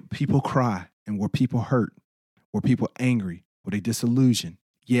 And did people cry? And were people hurt? Were people angry? Were they disillusioned?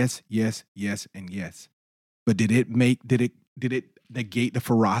 Yes, yes, yes, and yes. But did it negate the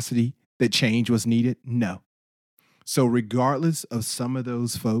ferocity that change was needed? No. So regardless of some of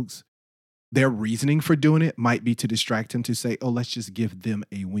those folks, their reasoning for doing it might be to distract them, to say, oh, let's just give them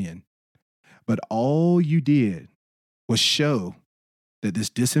a win. But all you did was show that this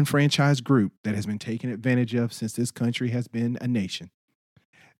disenfranchised group that has been taken advantage of since this country has been a nation,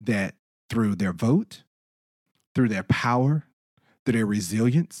 that through their vote, through their power, through their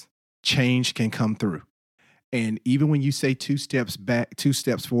resilience, change can come through. And even when you say 2 steps back, 2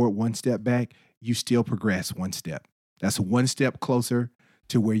 steps forward, 1 step back, you still progress 1 step. That's 1 step closer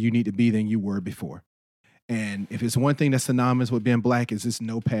to where you need to be than you were before. And if it's one thing that's synonymous with being Black, is this: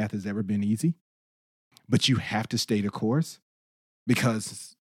 no path has ever been easy. But you have to stay the course,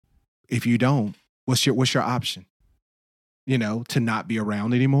 because if you don't, what's your option? To not be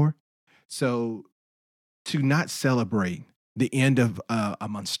around anymore. So to not celebrate the end of a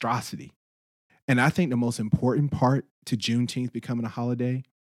monstrosity. And I think the most important part to Juneteenth becoming a holiday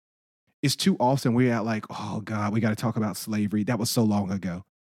is, too often we're at like, oh God, we got to talk about slavery. That was so long ago.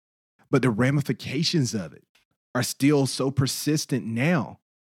 But the ramifications of it are still so persistent now.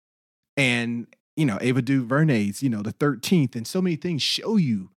 And, Ava DuVernay's, the 13th, and so many things show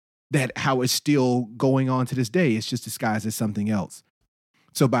you that how it's still going on to this day. It's just disguised as something else.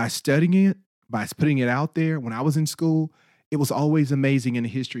 So by studying it, by putting it out there, when I was in school, it was always amazing in the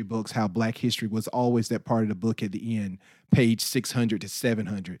history books how Black history was always that part of the book at the end, page 600 to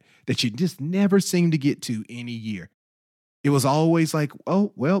 700, that you just never seemed to get to any year. It was always like,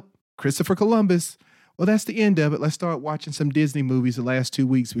 oh, well, Christopher Columbus. Well, that's the end of it. Let's start watching some Disney movies the last 2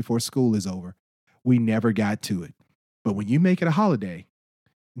 weeks before school is over. We never got to it. But when you make it a holiday,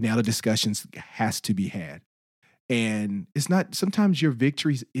 now the discussions has to be had. And it's not, sometimes your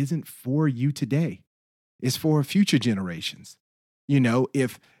victories isn't for you today. It's for future generations.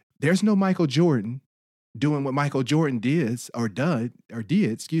 If there's no Michael Jordan doing what Michael Jordan did,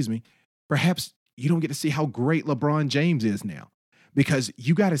 perhaps you don't get to see how great LeBron James is now, because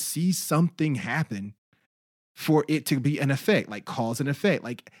you got to see something happen for it to be an effect, like cause and effect.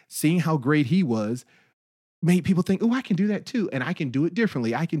 Like seeing how great he was made people think, oh, I can do that too. And I can do it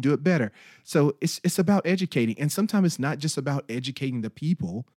differently. I can do it better. So it's about educating. And sometimes it's not just about educating the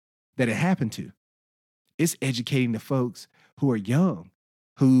people that it happened to. It's educating the folks who are young,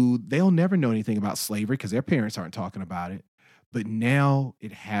 who they'll never know anything about slavery because their parents aren't talking about it. But now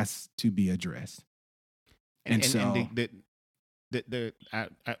it has to be addressed. I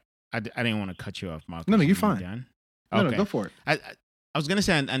didn't want to cut you off, Mark. No, you're fine. Done? No, go for it. I was going to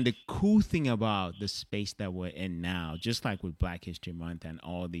say, and the cool thing about the space that we're in now, just like with Black History Month and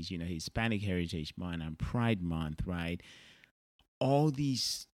all these, Hispanic Heritage Month and Pride Month, right? All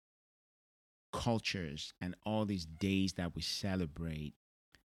these cultures and all these days that we celebrate,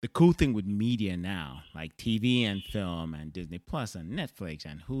 the cool thing with media now, like TV and film and Disney Plus and Netflix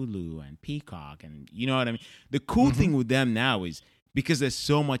and Hulu and Peacock, and you know what I mean? The cool thing with them now is because there's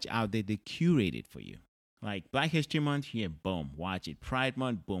so much out there, they curate it for you. Like Black History Month, yeah, boom, watch it. Pride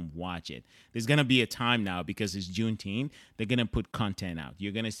Month, boom, watch it. There's going to be a time now because it's Juneteenth, they're going to put content out.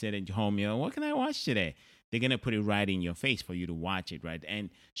 You're going to sit at home, what can I watch today? They're going to put it right in your face for you to watch it, right?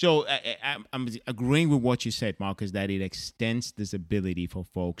 And so I'm agreeing with what you said, Marcus, that it extends this ability for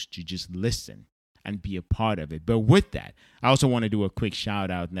folks to just listen and be a part of it. But with that, I also want to do a quick shout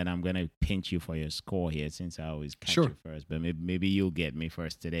out, and then I'm going to pinch you for your score here since I always catch you first. But maybe you'll get me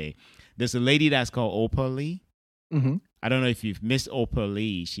first today. There's a lady that's called Oprah Lee. Mm-hmm. I don't know if you've missed Oprah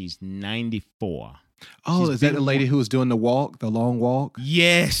Lee. She's 94. Oh, is that the lady who was doing the long walk?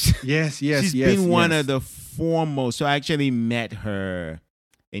 Yes. Yes. She's been one of the foremost. So I actually met her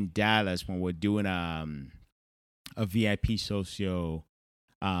in Dallas when we're doing a VIP socio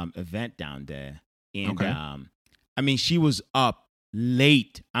event down there. And she was up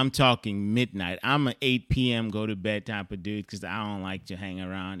late. I'm talking midnight. I'm an 8 p.m. go to bed type of dude because I don't like to hang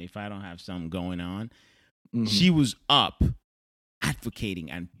around if I don't have something going on. Mm-hmm. She was up advocating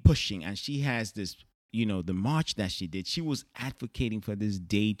and pushing, and she has this, the march that she did. She was advocating for this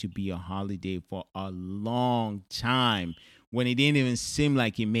day to be a holiday for a long time when it didn't even seem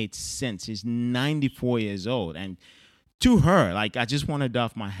like it made sense. She's 94 years old, and to her, like, I just want to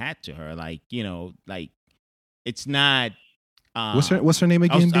doff my hat to her. Like, it's not. What's her name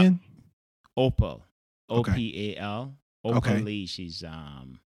again, Ben? Opal. Opal. Opal Lee. She's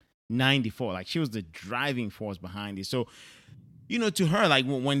 94. Like, she was the driving force behind it. So to her, like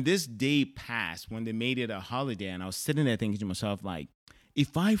when this day passed, when they made it a holiday, and I was sitting there thinking to myself, like,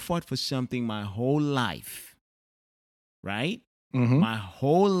 if I fought for something my whole life, right? Mm-hmm. My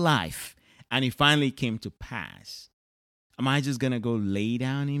whole life, and it finally came to pass, am I just going to go lay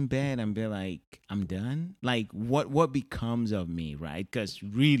down in bed and be like, I'm done? Like, what becomes of me, right? Because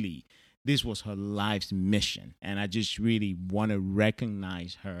really, this was her life's mission, and I just really want to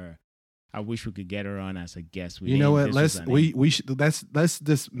recognize her. I wish we could get her on as a guest. You know what? Let's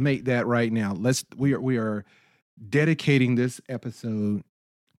just make that right now. We are dedicating this episode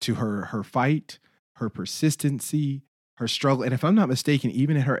to her fight, her persistency, her struggle, and if I'm not mistaken,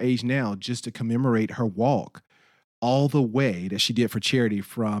 even at her age now, just to commemorate her walk all the way that she did for charity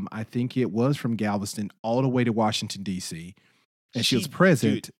from, I think it was from Galveston all the way to Washington D.C. And she was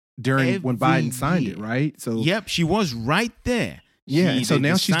present during when Biden signed it, right? So yep, she was right there. Yeah, and so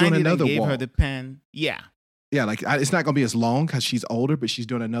now she's doing another walk. Gave her the pen. Yeah. Yeah, like it's not going to be as long because she's older, but she's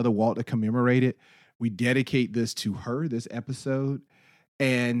doing another walk to commemorate it. We dedicate this to her, this episode,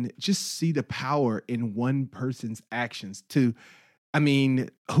 and just see the power in one person's actions. This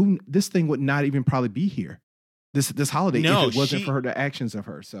thing would not even probably be here this holiday if it wasn't for the actions of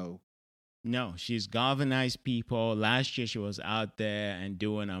her. So. No, she's galvanized people. Last year she was out there and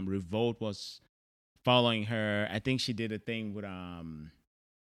doing Revolt was following her. I think she did a thing with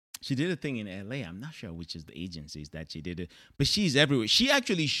she did a thing in LA. I'm not sure which is the agencies that she did it, but she's everywhere. She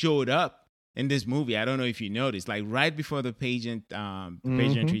actually showed up in this movie. I don't know if you noticed, like right before the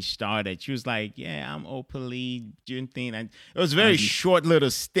pageantry started, she was like, "Yeah, I'm Opally Juneteenth," and it was a very short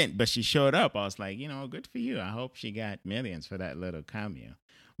little stint, but she showed up. I was like, good for you. I hope she got millions for that little cameo.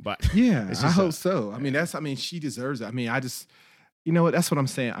 But yeah, I hope so. She deserves it. You know what? That's what I'm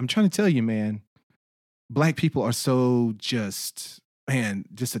saying. I'm trying to tell you, man. Black people are so just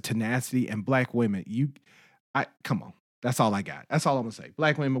a tenacity, and Black women. Come on. That's all I got. That's all I'm gonna say.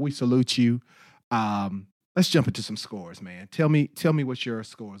 Black women, we salute you. Let's jump into some scores, man. Tell me what's your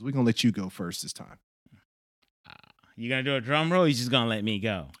scores. We're gonna let you go first this time. You gonna do a drum roll? Or you just gonna let me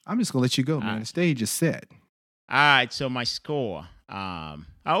go? I'm just gonna let you go, man. The stage is set. All right. So my score. I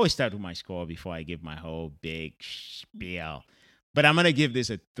always start with my score before I give my whole big spiel, but I'm gonna give this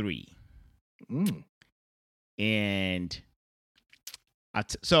a 3. And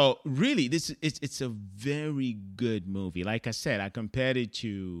so really, it's a very good movie. Like I said, I compared it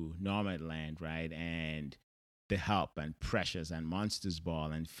to Nomadland, right? And The Help and Precious and Monsters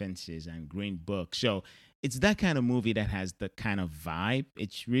Ball and Fences and Green Book. So it's that kind of movie that has the kind of vibe.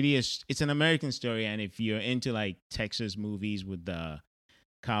 It's really it's an American story, and if you're into like Texas movies with the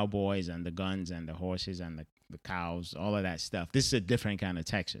cowboys and the guns and the horses and the cows, all of that stuff, this is a different kind of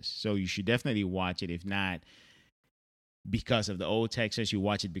Texas. So you should definitely watch it. If not because of the old Texas, you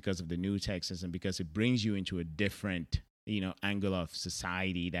watch it because of the new Texas, and because it brings you into a different, angle of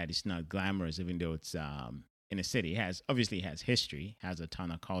society that is not glamorous, even though it's in a city. It obviously has history, has a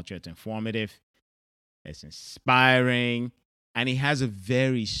ton of culture. It's informative, it's inspiring, and it has a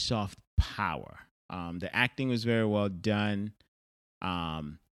very soft power. The acting was very well done.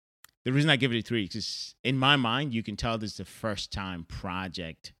 The reason I give it a 3 is in my mind, you can tell this is the first time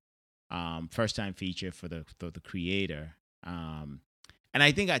project, first time feature for the creator. And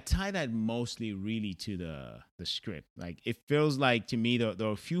I think I tie that mostly really to the script. Like, it feels like to me there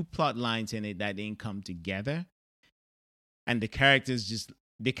are a few plot lines in it that didn't come together, and the characters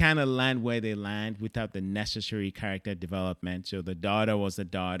they kind of land where they land without the necessary character development. So the daughter was the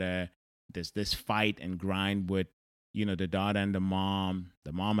daughter. There's this fight and grind with, the daughter and the mom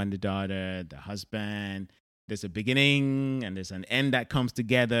and the daughter, the husband. There's a beginning and there's an end that comes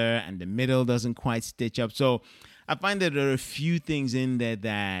together, and the middle doesn't quite stitch up. So I find that there are a few things in there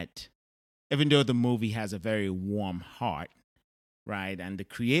that, even though the movie has a very warm heart, right, and the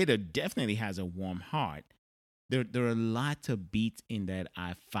creator definitely has a warm heart, there are lots of beats in that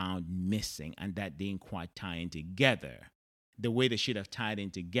I found missing and that didn't quite tie in together the way they should have tied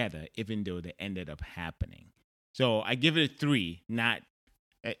in together, even though they ended up happening. So I give it a 3.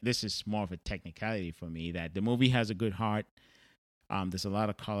 This is more of a technicality for me, that the movie has a good heart. There's a lot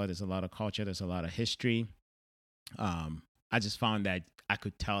of color, there's a lot of culture, there's a lot of history. I just found that I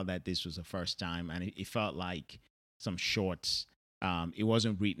could tell that this was the first time, and it felt like some shorts. It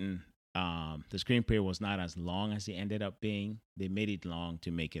wasn't written. The screenplay was not as long as it ended up being. They made it long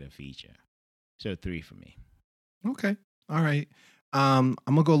to make it a feature. So 3 for me. Okay. All right. I'm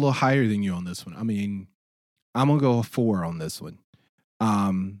going to go a little higher than you on this one. I'm going to go a 4 on this one.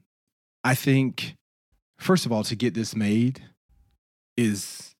 I think, first of all, to get this made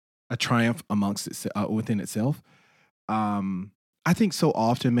is a triumph within itself. I think so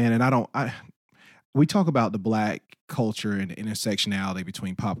often, man, and we talk about the Black culture and intersectionality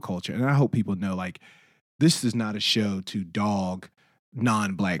between pop culture. And I hope people know, like, this is not a show to dog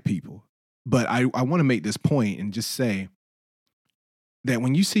non-Black people. But I want to make this point and just say that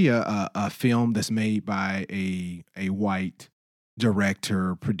when you see a film that's made by a white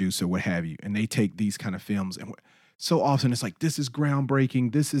director, producer, what have you, and they take these kind of films, and so often it's like, this is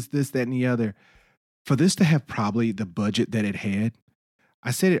groundbreaking, this is this, that, and the other. For this to have probably the budget that it had, I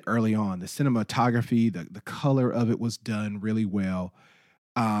said it early on, the cinematography, the color of it was done really well.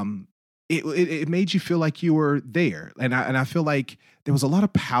 It made you feel like you were there. And I feel like there was a lot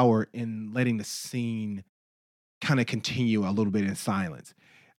of power in letting the scene kind of continue a little bit in silence.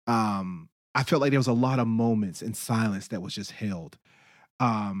 I felt like there was a lot of moments in silence that was just held.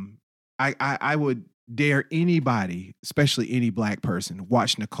 I would dare anybody, especially any Black person,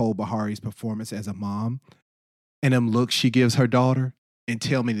 watch Nicole Beharie's performance as a mom and them looks she gives her daughter and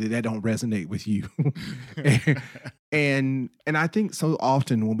tell me that don't resonate with you. and I think so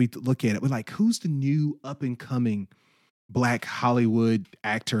often when we look at it, we're like, who's the new up and coming Black Hollywood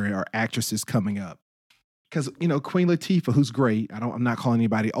actor or actresses coming up? Because, Queen Latifah, who's great. I'm not calling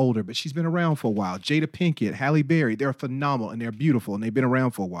anybody older, but she's been around for a while. Jada Pinkett, Halle Berry, they're phenomenal and they're beautiful and they've been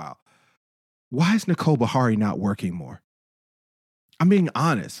around for a while. Why is Nicole Beharie not working more? I'm being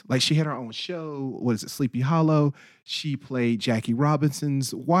honest. Like, she had her own show. What is it? Sleepy Hollow. She played Jackie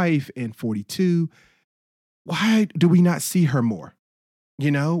Robinson's wife in 42. Why do we not see her more?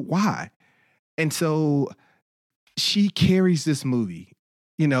 Why? And so she carries this movie,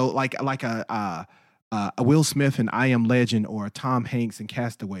 like a Will Smith in I Am Legend or a Tom Hanks in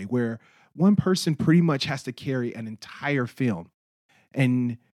Castaway, where one person pretty much has to carry an entire film.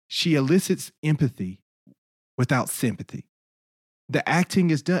 And she elicits empathy without sympathy. The acting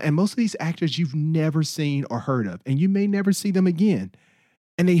is done. And most of these actors you've never seen or heard of, and you may never see them again.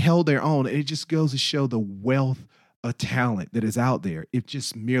 And they held their own. And it just goes to show the wealth of talent that is out there if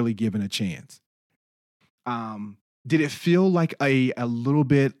just merely given a chance. Did it feel like a little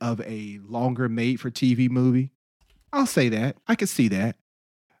bit of a longer made for TV movie? I'll say that. I could see that.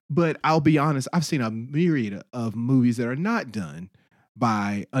 But I'll be honest, I've seen a myriad of movies that are not done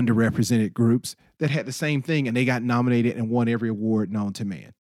by underrepresented groups that had the same thing and they got nominated and won every award known to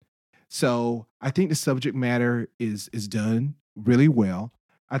man. So I think the subject matter is done really well.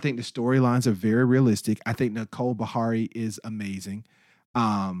 I think the storylines are very realistic. I think Nicole Beharie is amazing.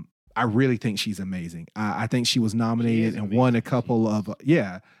 I really think she's amazing. I think she was nominated and won a couple of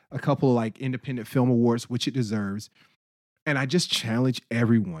like independent film awards, which it deserves. And I just challenge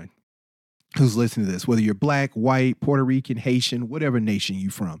everyone who's listening to this, whether you're Black, white, Puerto Rican, Haitian, whatever nation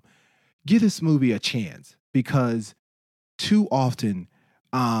you're from, give this movie a chance, because too often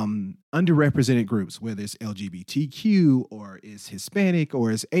underrepresented groups, whether it's LGBTQ or is Hispanic or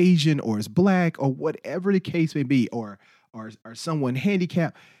is Asian or is Black or whatever the case may be, or someone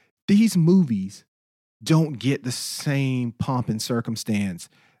handicapped, these movies don't get the same pomp and circumstance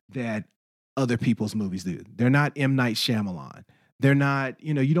that other people's movies do. They're not M. Night Shyamalan. They're not,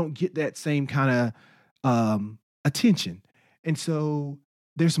 you don't get that same kind of attention. And so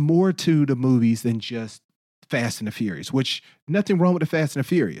there's more to the movies than just Fast and the Furious, which nothing wrong with the Fast and the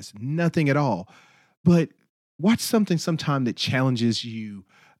Furious, nothing at all. But watch something sometime that challenges you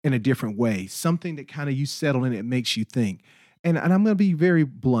in a different way, something that kind of you settle in, it makes you think. And I'm going to be very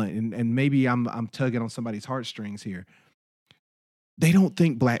blunt, and maybe I'm tugging on somebody's heartstrings here. They don't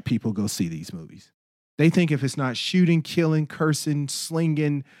think Black people go see these movies. They think if it's not shooting, killing, cursing,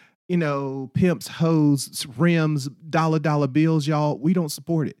 slinging, pimps, hoes, rims, dollar bills, y'all, we don't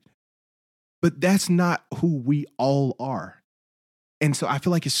support it. But that's not who we all are. And so I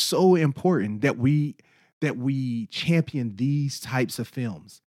feel like it's so important that we champion these types of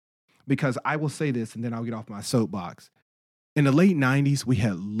films. Because I will say this, and then I'll get off my soapbox. In the late 90s, we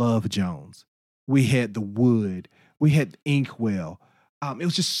had Love Jones. We had The Wood. We had Inkwell. It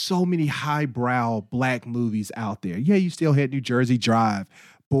was just so many highbrow Black movies out there. Yeah, you still had New Jersey Drive,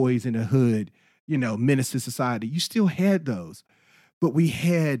 Boys in the Hood, Menace to Society. You still had those. But we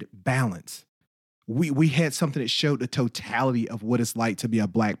had balance. We had something that showed the totality of what it's like to be a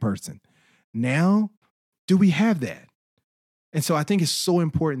Black person. Now, do we have that? And so I think it's so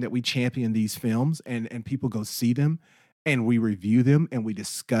important that we champion these films and people go see them and we review them and we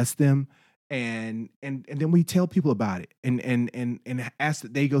discuss them and then we tell people about it and ask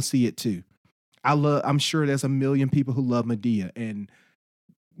that they go see it too. I'm sure there's a million people who love Madea, and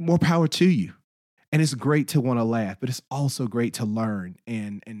more power to you. And it's great to want to laugh, but it's also great to learn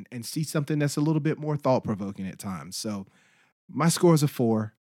and see something that's a little bit more thought-provoking at times. So my score is a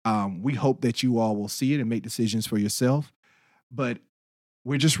 4. We hope that you all will see it and make decisions for yourself. But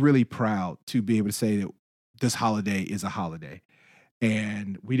we're just really proud to be able to say that this holiday is a holiday.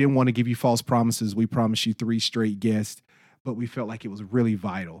 And we didn't want to give you false promises. We promised you 3 straight guests, but we felt like it was really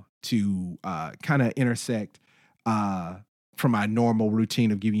vital to kind of intersect from our normal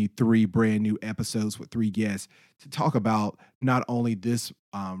routine of giving you 3 brand new episodes with 3 guests to talk about not only this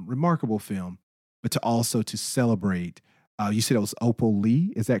remarkable film, but to also to celebrate. You said it was Opal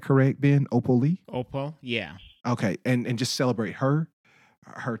Lee. Is that correct, Ben? Opal Lee? Opal, yeah. Okay, and just celebrate her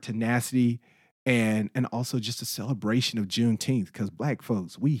tenacity, and also just a celebration of Juneteenth, because Black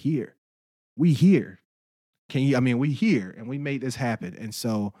folks, we here. We here. We here, and we made this happen. And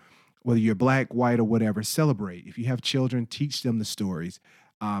so whether you're Black, white, or whatever, celebrate. If you have children, teach them the stories.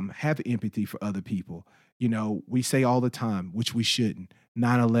 Have empathy for other people. You know, we say all the time, which we shouldn't,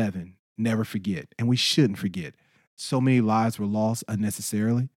 9/11, never forget. And we shouldn't forget. So many lives were lost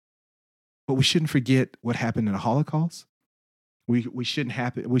unnecessarily. But we shouldn't forget what happened in the Holocaust. We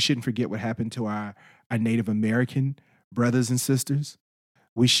shouldn't forget what happened to our Native American brothers and sisters.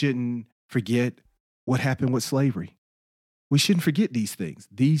 We shouldn't forget what happened with slavery. We shouldn't forget these things.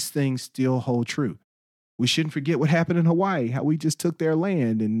 These things still hold true. We shouldn't forget what happened in Hawaii, how we just took their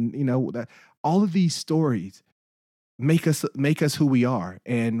land, and all of these stories make us who we are,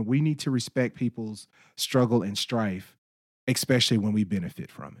 and we need to respect people's struggle and strife, especially when we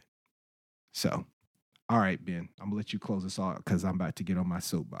benefit from it. So, all right, Ben, I'm gonna let you close us out because I'm about to get on my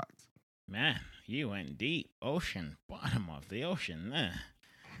soapbox. Man, you went deep. Ocean, bottom of the ocean.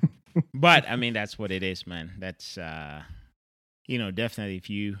 But I mean, that's what it is, man. That's definitely. If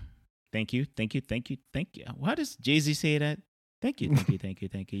you, thank you. How does Jay-Z say that? Thank you.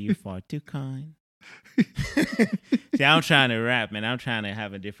 You're far too kind. See, I'm trying to rap, man. I'm trying to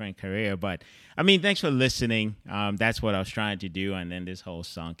have a different career, but I mean, thanks for listening. That's what I was trying to do, and then this whole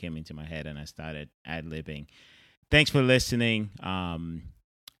song came into my head, and I started ad-libbing. Thanks for listening.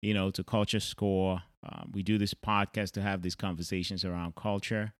 To Culture Score. We do this podcast to have these conversations around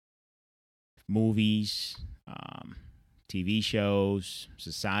culture, movies, TV shows,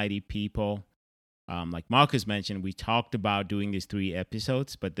 society, people. Like Marcus mentioned, we talked about doing these 3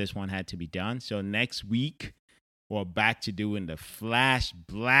 episodes, but this one had to be done. So next week, we're back to doing the Flash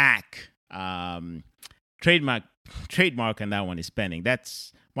Black trademark on that one is pending.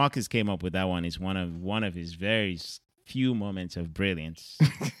 That's Marcus came up with that one. It's one of his very few moments of brilliance.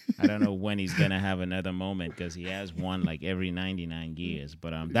 I don't know when he's gonna have another moment because he has one like every 99 years.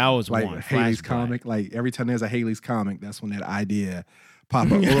 But that was like one. Haley's comic. Like every time there's a Haley's comic, that's when that idea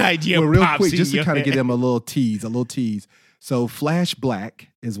pop up. Real quick, just to kind of give them a little tease. So Flash Black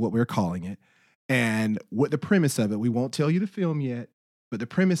is what we're calling it. And what the premise of it, we won't tell you the film yet, but the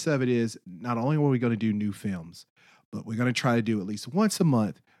premise of it is not only are we going to do new films, but we're going to try to do at least once a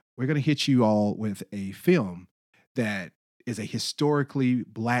month. We're going to hit you all with a film that is a historically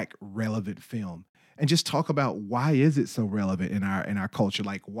Black relevant film, and just talk about why is it so relevant in our culture?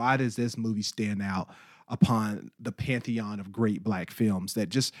 Like, why does this movie stand out upon the pantheon of great Black films that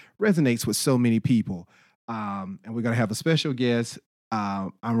just resonates with so many people? And we're going to have a special guest.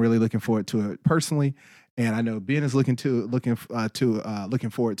 I'm really looking forward to it personally, and I know Ben is looking forward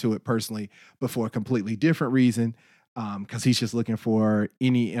to it personally, but for a completely different reason, because he's just looking for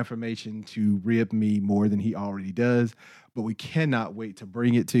any information to rib me more than he already does. But we cannot wait to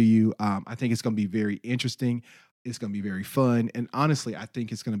bring it to you. I think it's going to be very interesting. It's going to be very fun, and honestly, I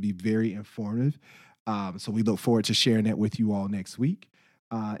think it's going to be very informative. So we look forward to sharing that with you all next week.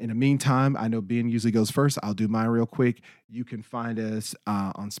 In the meantime, I know Ben usually goes first. I'll do mine real quick. You can find us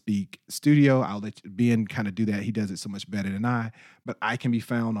on Speak Studio. I'll let Ben kind of do that. He does it so much better than I. But I can be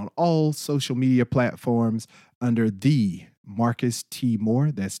found on all social media platforms under the Marcus T.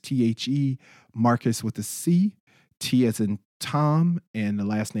 Moore. That's THE, Marcus with a C, T as in Tom, and the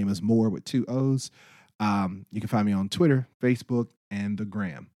last name is Moore with 2 O's. You can find me on Twitter, Facebook, and the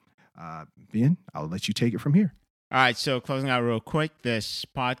Gram. Ben, I'll let you take it from here. All right, so closing out real quick, this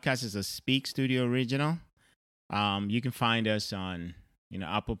podcast is a Speak Studio original. You can find us on,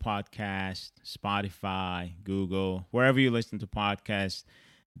 Apple Podcasts, Spotify, Google, wherever you listen to podcasts.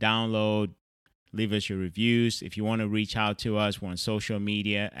 Download, leave us your reviews. If you want to reach out to us, we're on social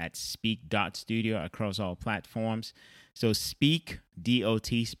media at speak.studio across all platforms. So Speak,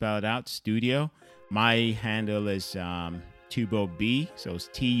 D-O-T spelled out, studio. My handle is Tubo B, so it's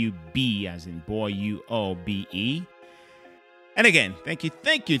T-U-B as in boy, U-O-B-E. And again,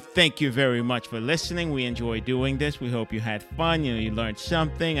 thank you very much for listening. We enjoy doing this. We hope you had fun. You learned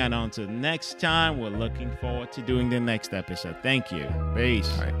something. And until next time, we're looking forward to doing the next episode. Thank you. Peace.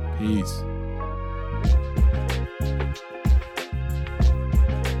 All right, peace.